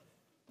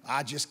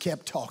 I just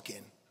kept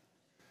talking.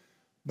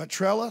 But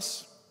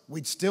Trellis,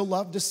 we'd still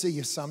love to see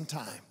you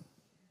sometime.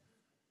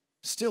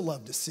 Still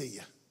love to see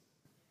you.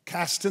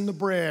 Casting the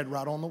bread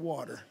right on the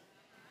water.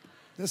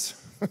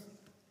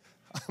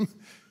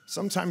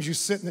 Sometimes you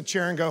sit in the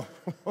chair and go,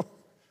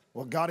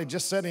 well, God, he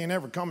just said he ain't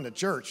ever coming to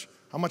church.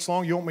 How much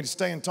longer you want me to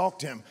stay and talk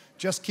to him?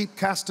 Just keep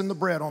casting the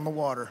bread on the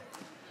water.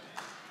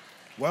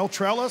 Well,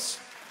 Trellis,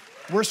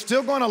 we're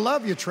still going to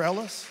love you,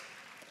 Trellis.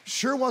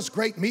 Sure was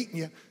great meeting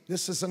you.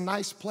 This is a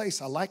nice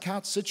place. I like how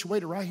it's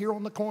situated right here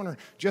on the corner.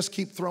 Just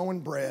keep throwing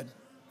bread.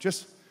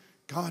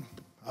 God,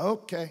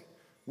 okay.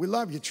 We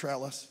love you,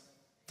 Trellis.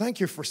 Thank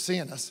you for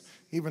seeing us,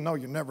 even though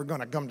you're never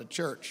going to come to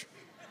church.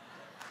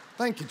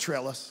 Thank you,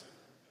 Trellis.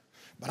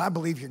 But I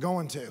believe you're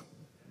going to.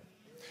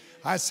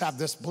 I just have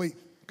this belief.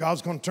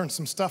 God's going to turn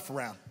some stuff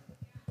around.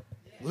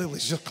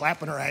 Lily's just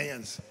clapping her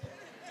hands.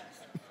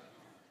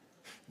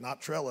 Not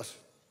Trellis.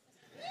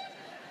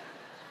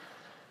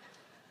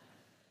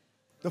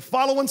 The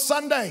following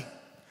Sunday,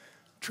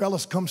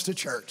 Trellis comes to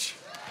church.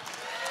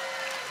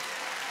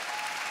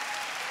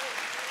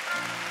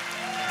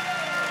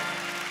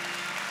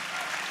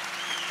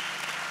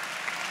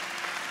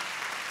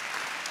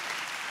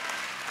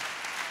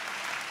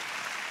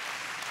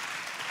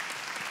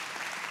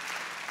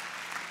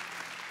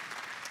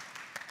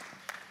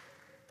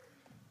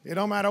 It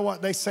don't matter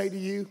what they say to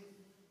you.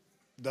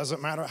 Doesn't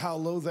matter how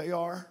low they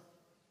are.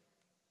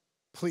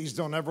 Please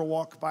don't ever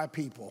walk by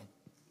people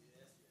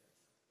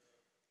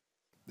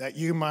that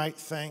you might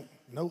think,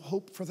 no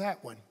hope for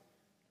that one.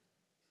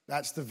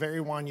 That's the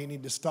very one you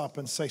need to stop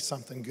and say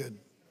something good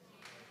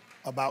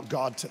about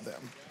God to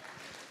them.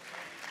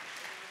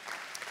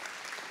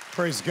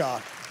 Praise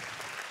God.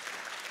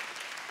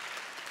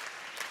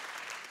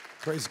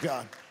 Praise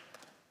God.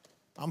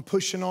 I'm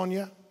pushing on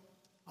you.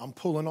 I'm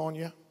pulling on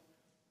you.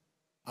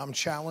 I'm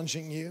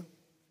challenging you.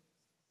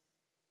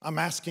 I'm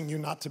asking you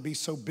not to be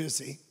so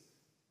busy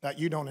that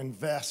you don't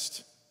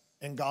invest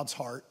in God's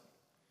heart,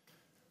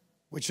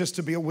 which is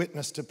to be a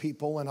witness to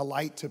people and a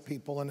light to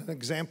people and an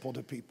example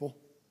to people.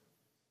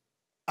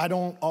 I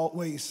don't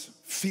always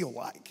feel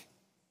like.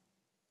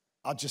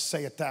 I'll just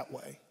say it that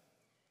way.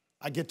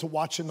 I get to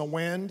watching the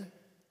wind.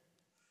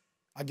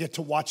 I get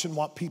to watching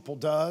what people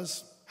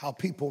does, how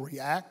people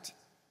react,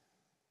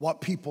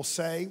 what people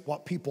say,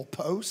 what people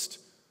post,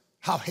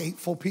 how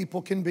hateful people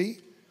can be.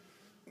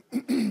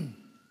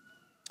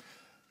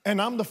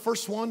 And I'm the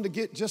first one to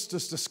get just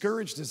as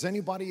discouraged as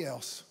anybody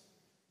else.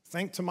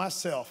 Think to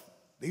myself,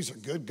 these are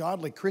good,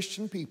 godly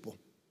Christian people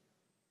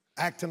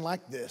acting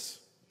like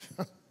this.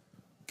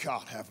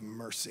 God have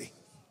mercy.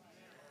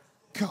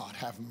 God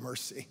have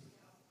mercy.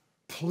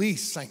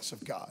 Please, saints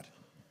of God,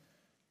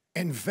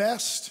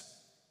 invest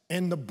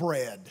in the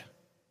bread.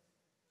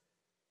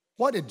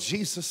 What did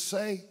Jesus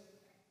say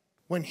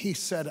when he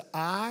said,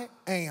 I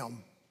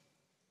am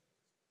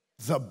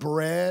the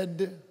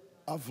bread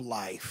of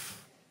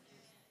life?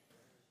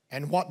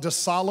 And what does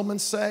Solomon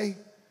say?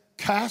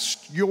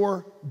 Cast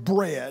your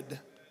bread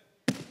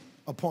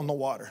upon the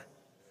water.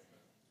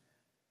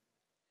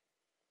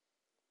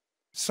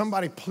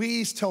 Somebody,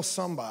 please tell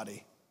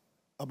somebody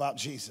about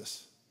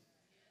Jesus.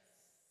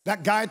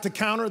 That guy at the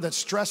counter that's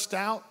stressed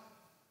out,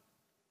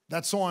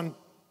 that's on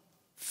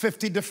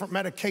 50 different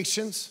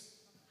medications,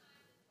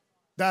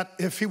 that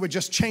if he would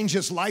just change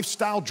his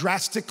lifestyle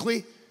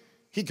drastically,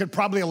 he could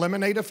probably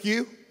eliminate a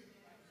few.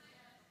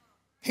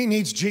 He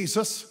needs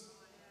Jesus.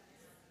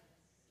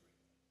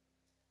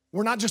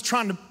 We're not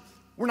trying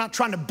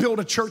to build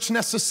a church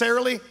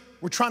necessarily.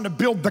 We're trying to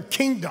build the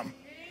kingdom.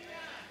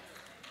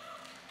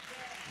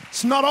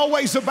 It's not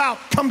always about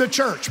come to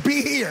church,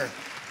 be here.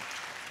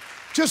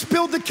 Just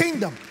build the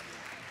kingdom.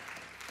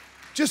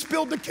 Just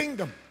build the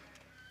kingdom.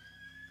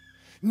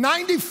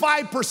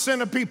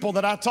 95% of people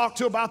that I talk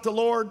to about the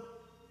Lord,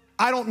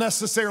 I don't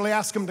necessarily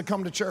ask them to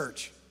come to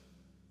church.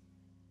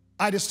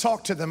 I just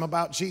talk to them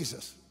about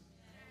Jesus.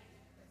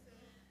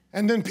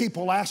 And then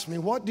people ask me,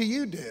 what do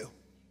you do?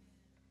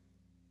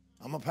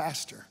 I'm a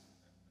pastor.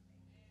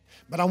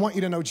 But I want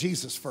you to know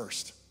Jesus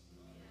first.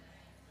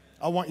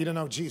 I want you to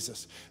know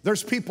Jesus.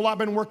 There's people I've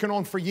been working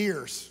on for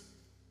years.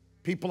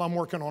 People I'm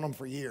working on them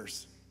for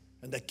years.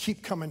 And they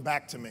keep coming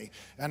back to me.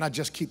 And I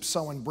just keep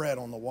sowing bread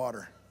on the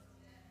water.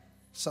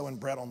 Sowing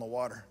bread on the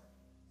water.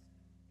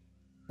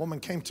 Woman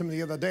came to me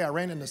the other day. I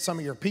ran into some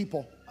of your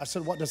people. I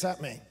said, what does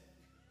that mean?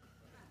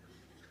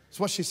 That's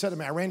what she said to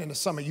me. I ran into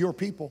some of your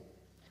people.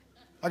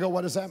 I go,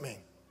 what does that mean?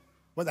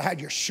 Well, they had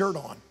your shirt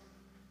on.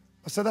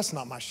 I said, that's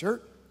not my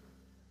shirt.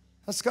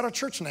 That's got our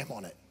church name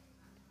on it.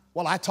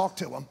 Well, I talked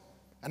to them,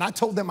 and I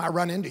told them I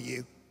run into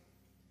you.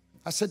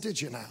 I said,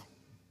 did you now?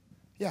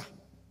 Yeah.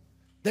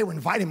 They were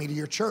inviting me to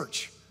your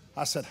church.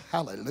 I said,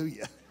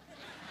 hallelujah.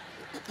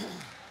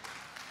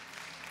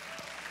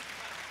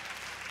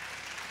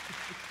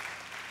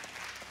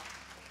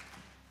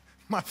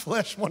 My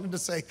flesh wanted to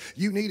say,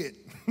 you need it.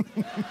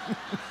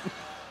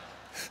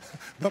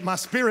 But my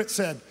spirit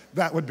said,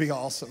 that would be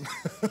awesome.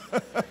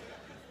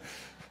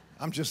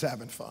 I'm just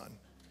having fun.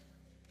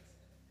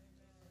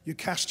 You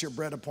cast your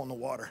bread upon the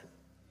water.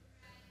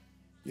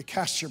 You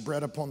cast your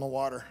bread upon the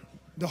water.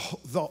 The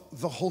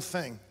whole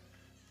thing.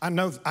 I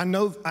know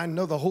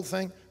the whole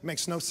thing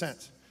makes no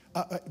sense.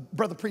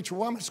 Brother preacher,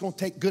 well, I'm just going to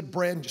take good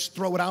bread and just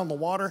throw it out in the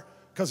water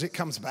because it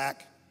comes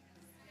back.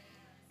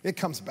 It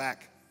comes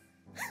back.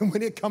 And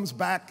when it comes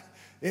back,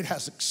 it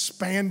has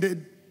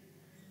expanded.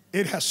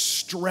 It has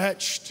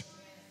stretched.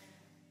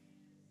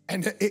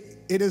 And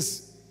it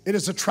is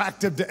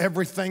attractive to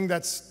everything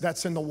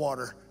that's in the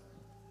water.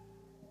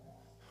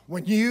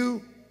 When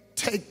you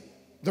take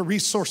the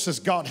resources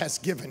God has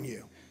given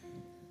you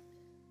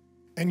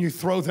and you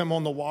throw them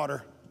on the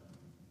water,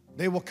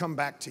 they will come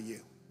back to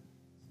you.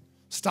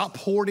 Stop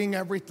hoarding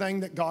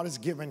everything that God has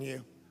given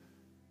you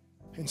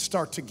and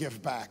start to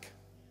give back.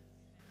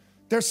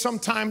 There's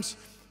sometimes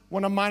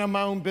when I'm minding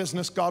my own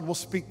business, God will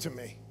speak to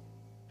me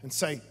and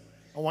say,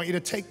 I want you to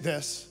take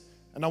this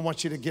and I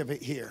want you to give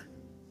it here.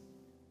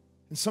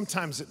 And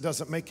sometimes it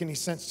doesn't make any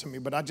sense to me,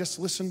 but I just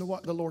listen to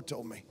what the Lord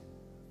told me.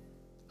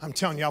 I'm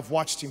telling you, I've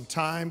watched him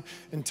time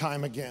and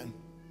time again.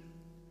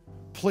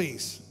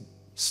 Please,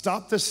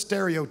 stop the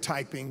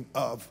stereotyping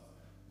of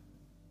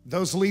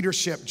those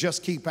leadership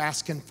just keep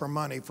asking for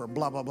money for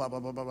blah, blah, blah, blah,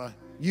 blah, blah, blah.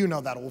 You know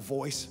that old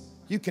voice.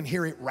 You can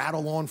hear it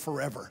rattle on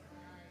forever.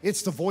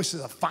 It's the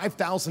voices of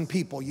 5,000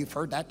 people. You've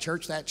heard that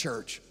church, that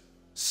church.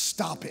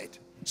 Stop it.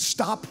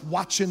 Stop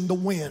watching the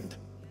wind.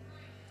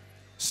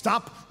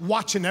 Stop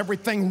watching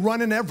everything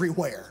running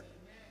everywhere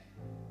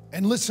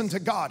and listen to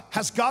God.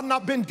 Has God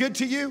not been good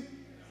to you?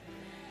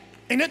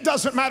 And it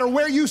doesn't matter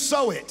where you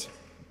sow it.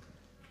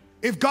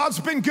 If God's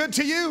been good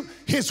to you,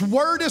 his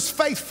word is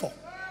faithful.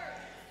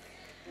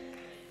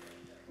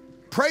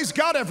 Praise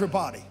God,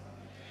 everybody.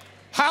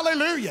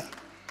 Hallelujah.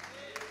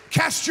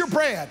 Cast your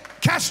bread,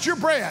 cast your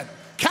bread,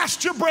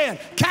 cast your bread,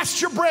 cast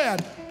your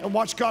bread, and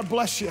watch God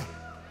bless you.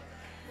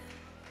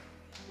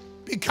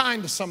 Be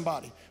kind to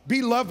somebody.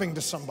 Be loving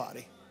to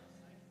somebody.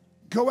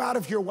 Go out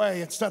of your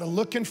way. Instead of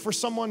looking for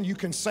someone you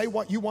can say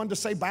what you wanted to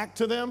say back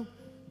to them,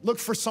 look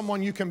for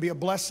someone you can be a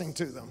blessing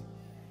to them.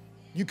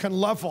 You can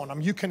love on them.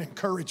 You can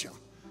encourage them.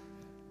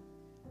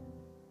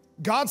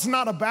 God's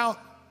not about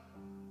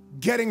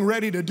getting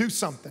ready to do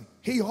something.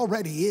 He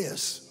already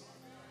is.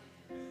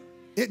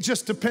 It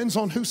just depends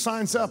on who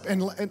signs up.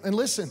 And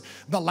listen,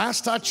 the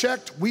last I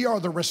checked, we are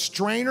the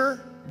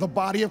restrainer, the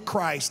body of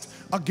Christ,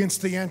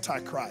 against the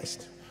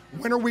Antichrist.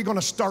 When are we going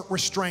to start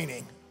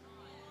restraining?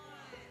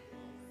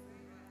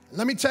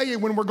 Let me tell you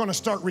when we're going to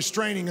start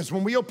restraining is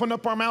when we open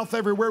up our mouth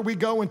everywhere we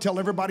go and tell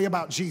everybody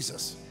about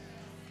Jesus.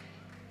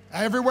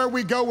 Everywhere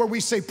we go where we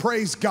say,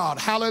 praise God,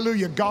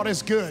 hallelujah, God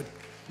is good.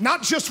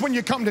 Not just when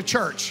you come to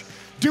church.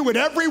 Do it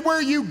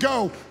everywhere you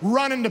go.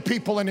 Run into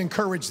people and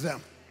encourage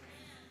them.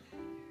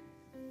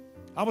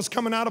 I was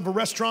coming out of a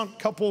restaurant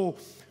a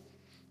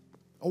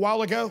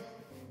while ago.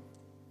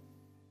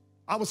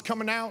 I was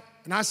coming out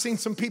and I seen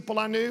some people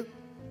I knew.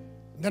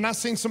 Then I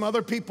seen some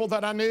other people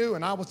that I knew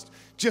and I was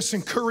just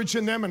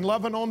encouraging them and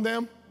loving on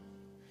them.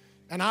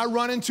 And I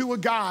run into a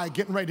guy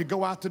getting ready to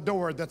go out the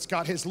door that's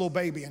got his little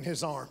baby in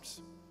his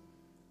arms.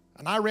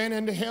 And I ran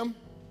into him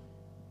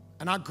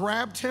and I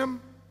grabbed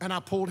him and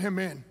I pulled him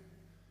in.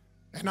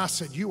 And I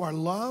said, you are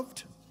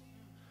loved.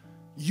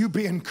 You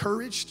be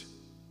encouraged.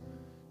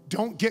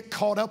 Don't get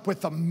caught up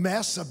with the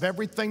mess of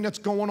everything that's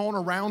going on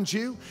around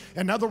you.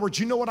 In other words,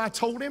 you know what I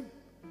told him?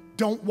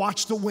 Don't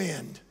watch the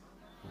wind.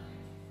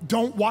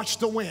 Don't watch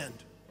the wind.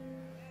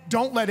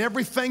 Don't let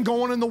everything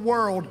going in the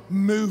world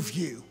move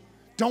you.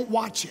 Don't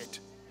watch it.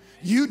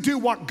 You do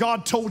what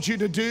God told you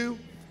to do,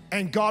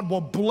 and God will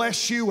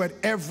bless you at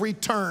every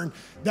turn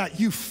that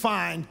you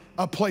find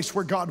a place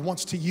where God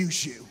wants to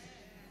use you.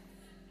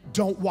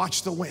 Don't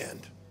watch the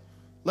wind.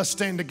 Let's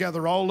stand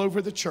together all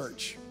over the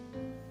church.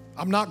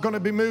 I'm not going to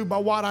be moved by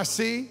what I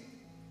see.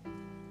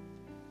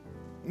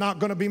 Not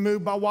going to be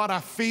moved by what I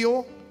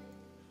feel.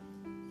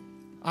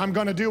 I'm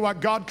going to do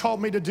what God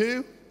called me to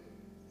do.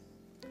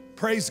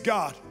 Praise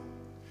God.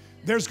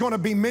 There's going to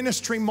be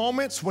ministry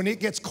moments when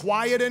it gets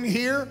quiet in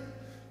here,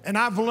 and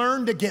I've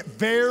learned to get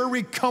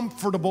very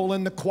comfortable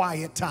in the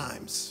quiet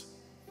times.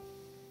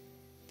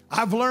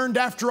 I've learned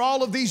after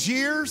all of these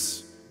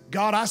years,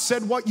 God, I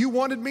said what you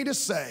wanted me to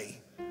say.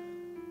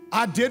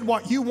 I did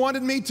what you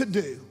wanted me to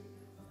do.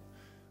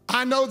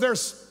 I know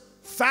there's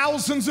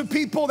thousands of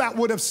people that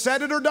would have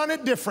said it or done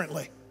it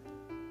differently.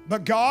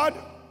 But God,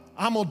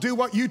 I'm going to do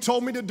what you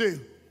told me to do.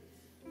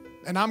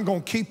 And I'm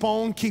going to keep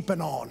on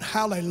keeping on.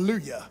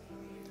 Hallelujah.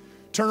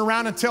 Turn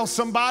around and tell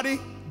somebody,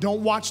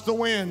 don't watch the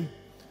wind.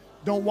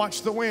 Don't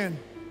watch the wind.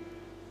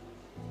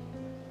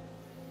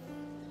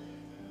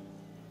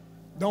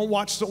 Don't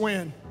watch the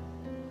wind.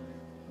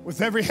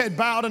 With every head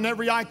bowed and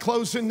every eye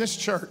closed in this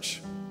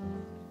church,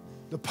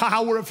 the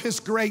power of his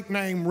great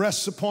name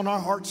rests upon our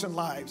hearts and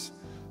lives.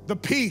 The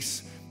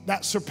peace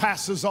that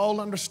surpasses all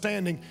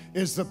understanding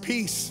is the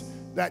peace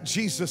that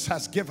Jesus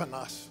has given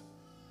us.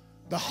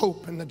 The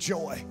hope and the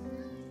joy.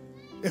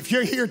 If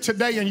you're here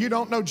today and you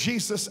don't know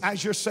Jesus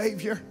as your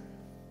Savior,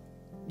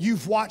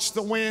 you've watched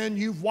the wind,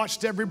 you've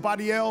watched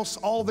everybody else,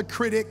 all the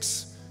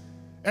critics,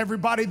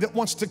 everybody that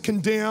wants to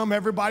condemn,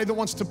 everybody that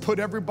wants to put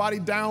everybody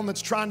down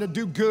that's trying to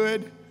do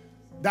good,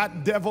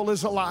 that devil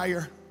is a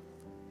liar.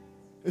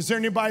 Is there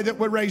anybody that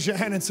would raise your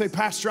hand and say,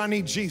 Pastor, I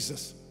need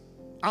Jesus.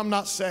 I'm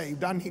not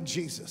saved, I need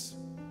Jesus.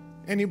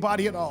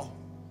 Anybody at all?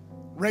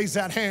 Raise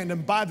that hand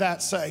and by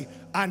that say,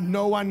 I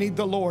know I need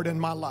the Lord in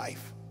my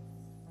life.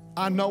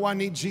 I know I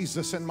need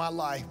Jesus in my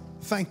life.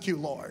 Thank you,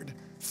 Lord.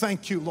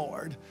 Thank you,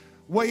 Lord.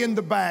 Way in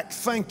the back,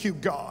 thank you,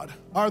 God.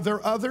 Are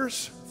there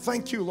others?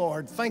 Thank you,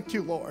 Lord. Thank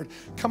you, Lord.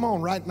 Come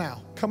on right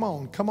now. Come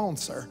on,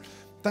 sir.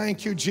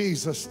 Thank you,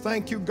 Jesus.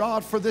 Thank you,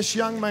 God, for this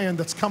young man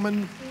that's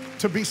coming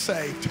to be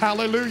saved.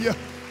 Hallelujah.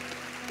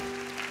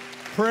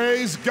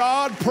 Praise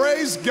God,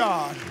 praise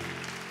God.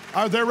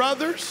 Are there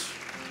others?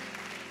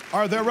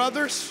 Are there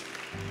others?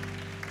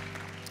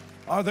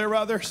 Are there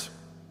others?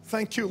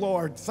 Thank you,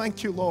 Lord.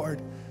 Thank you,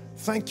 Lord.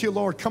 Thank you,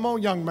 Lord. Come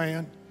on, young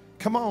man.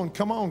 Come on,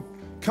 come on.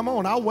 Come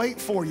on, I'll wait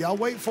for you. I'll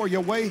wait for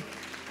you. Wait.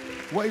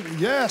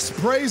 Yes,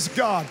 praise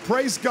God.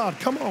 Praise God.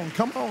 Come on,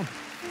 come on.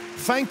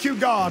 Thank you,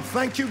 God.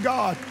 Thank you,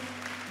 God.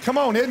 Come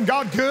on, isn't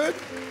God good?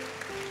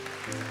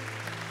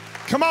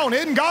 Come on,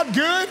 isn't God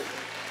good?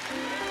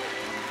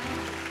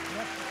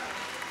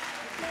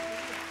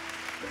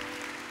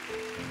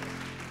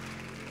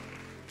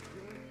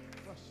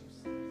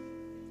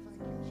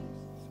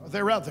 Are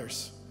there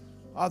others?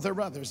 Are there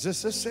others?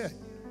 This is it.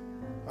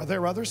 Are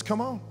there others? Come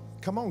on.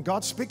 Come on.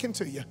 God's speaking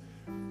to you.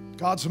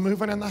 God's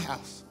moving in the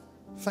house.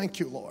 Thank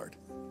you, Lord.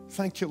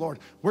 Thank you, Lord.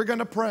 We're going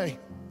to pray.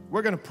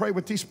 We're going to pray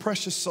with these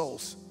precious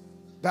souls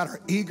that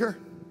are eager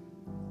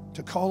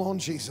to call on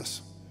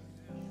Jesus.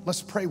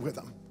 Let's pray with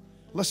them.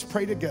 Let's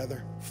pray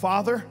together.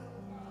 Father,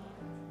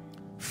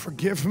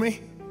 forgive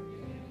me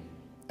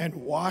and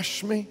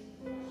wash me.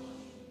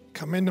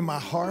 Come into my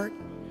heart.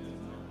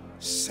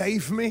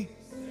 Save me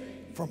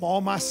from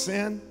all my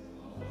sin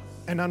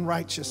and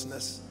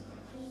unrighteousness.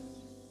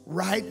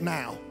 Right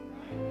now,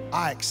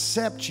 I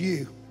accept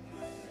you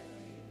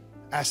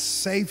as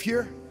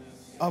Savior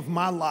of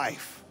my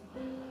life,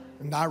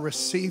 and I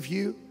receive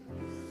you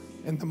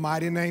in the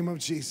mighty name of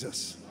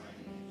Jesus.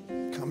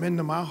 Come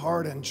into my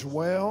heart and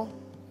dwell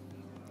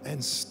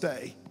and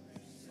stay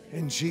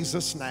in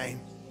Jesus'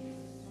 name.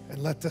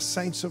 And let the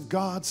saints of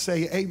God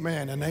say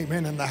amen and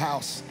amen in the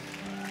house.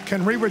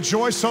 Can we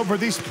rejoice over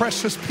these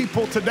precious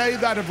people today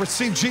that have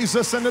received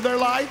Jesus into their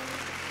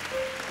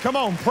life? Come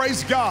on,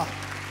 praise God.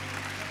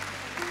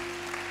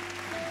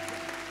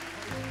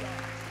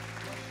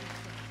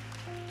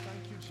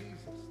 Thank you,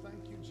 Jesus.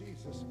 Thank you,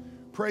 Jesus.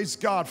 Praise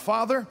God.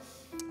 Father,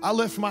 I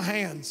lift my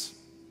hands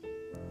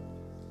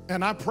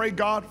and I pray,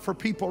 God, for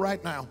people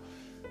right now.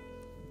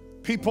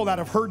 People that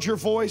have heard your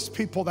voice,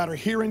 people that are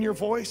hearing your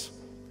voice,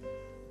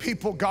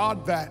 people,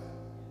 God, that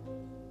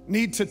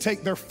need to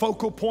take their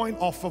focal point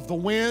off of the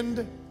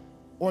wind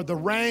or the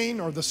rain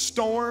or the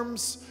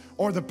storms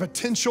or the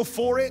potential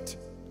for it.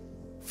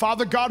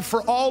 Father God,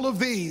 for all of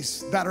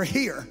these that are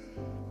here,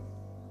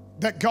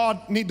 that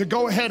God need to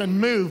go ahead and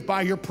move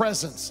by your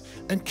presence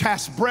and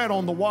cast bread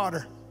on the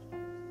water.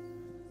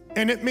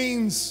 And it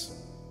means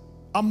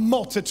a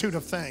multitude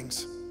of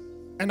things.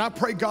 And I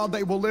pray, God,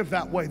 they will live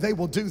that way. They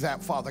will do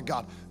that, Father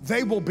God.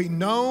 They will be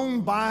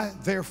known by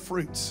their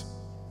fruits.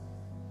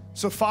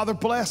 So, Father,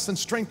 bless and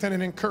strengthen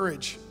and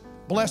encourage.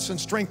 Bless and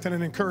strengthen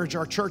and encourage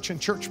our church and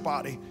church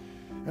body.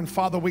 And,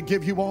 Father, we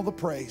give you all the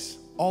praise,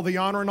 all the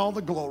honor, and all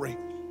the glory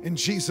in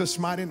Jesus'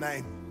 mighty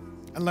name.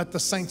 And let the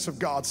saints of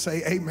God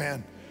say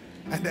amen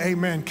and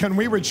amen. Can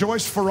we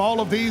rejoice for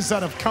all of these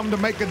that have come to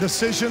make a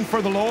decision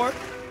for the Lord?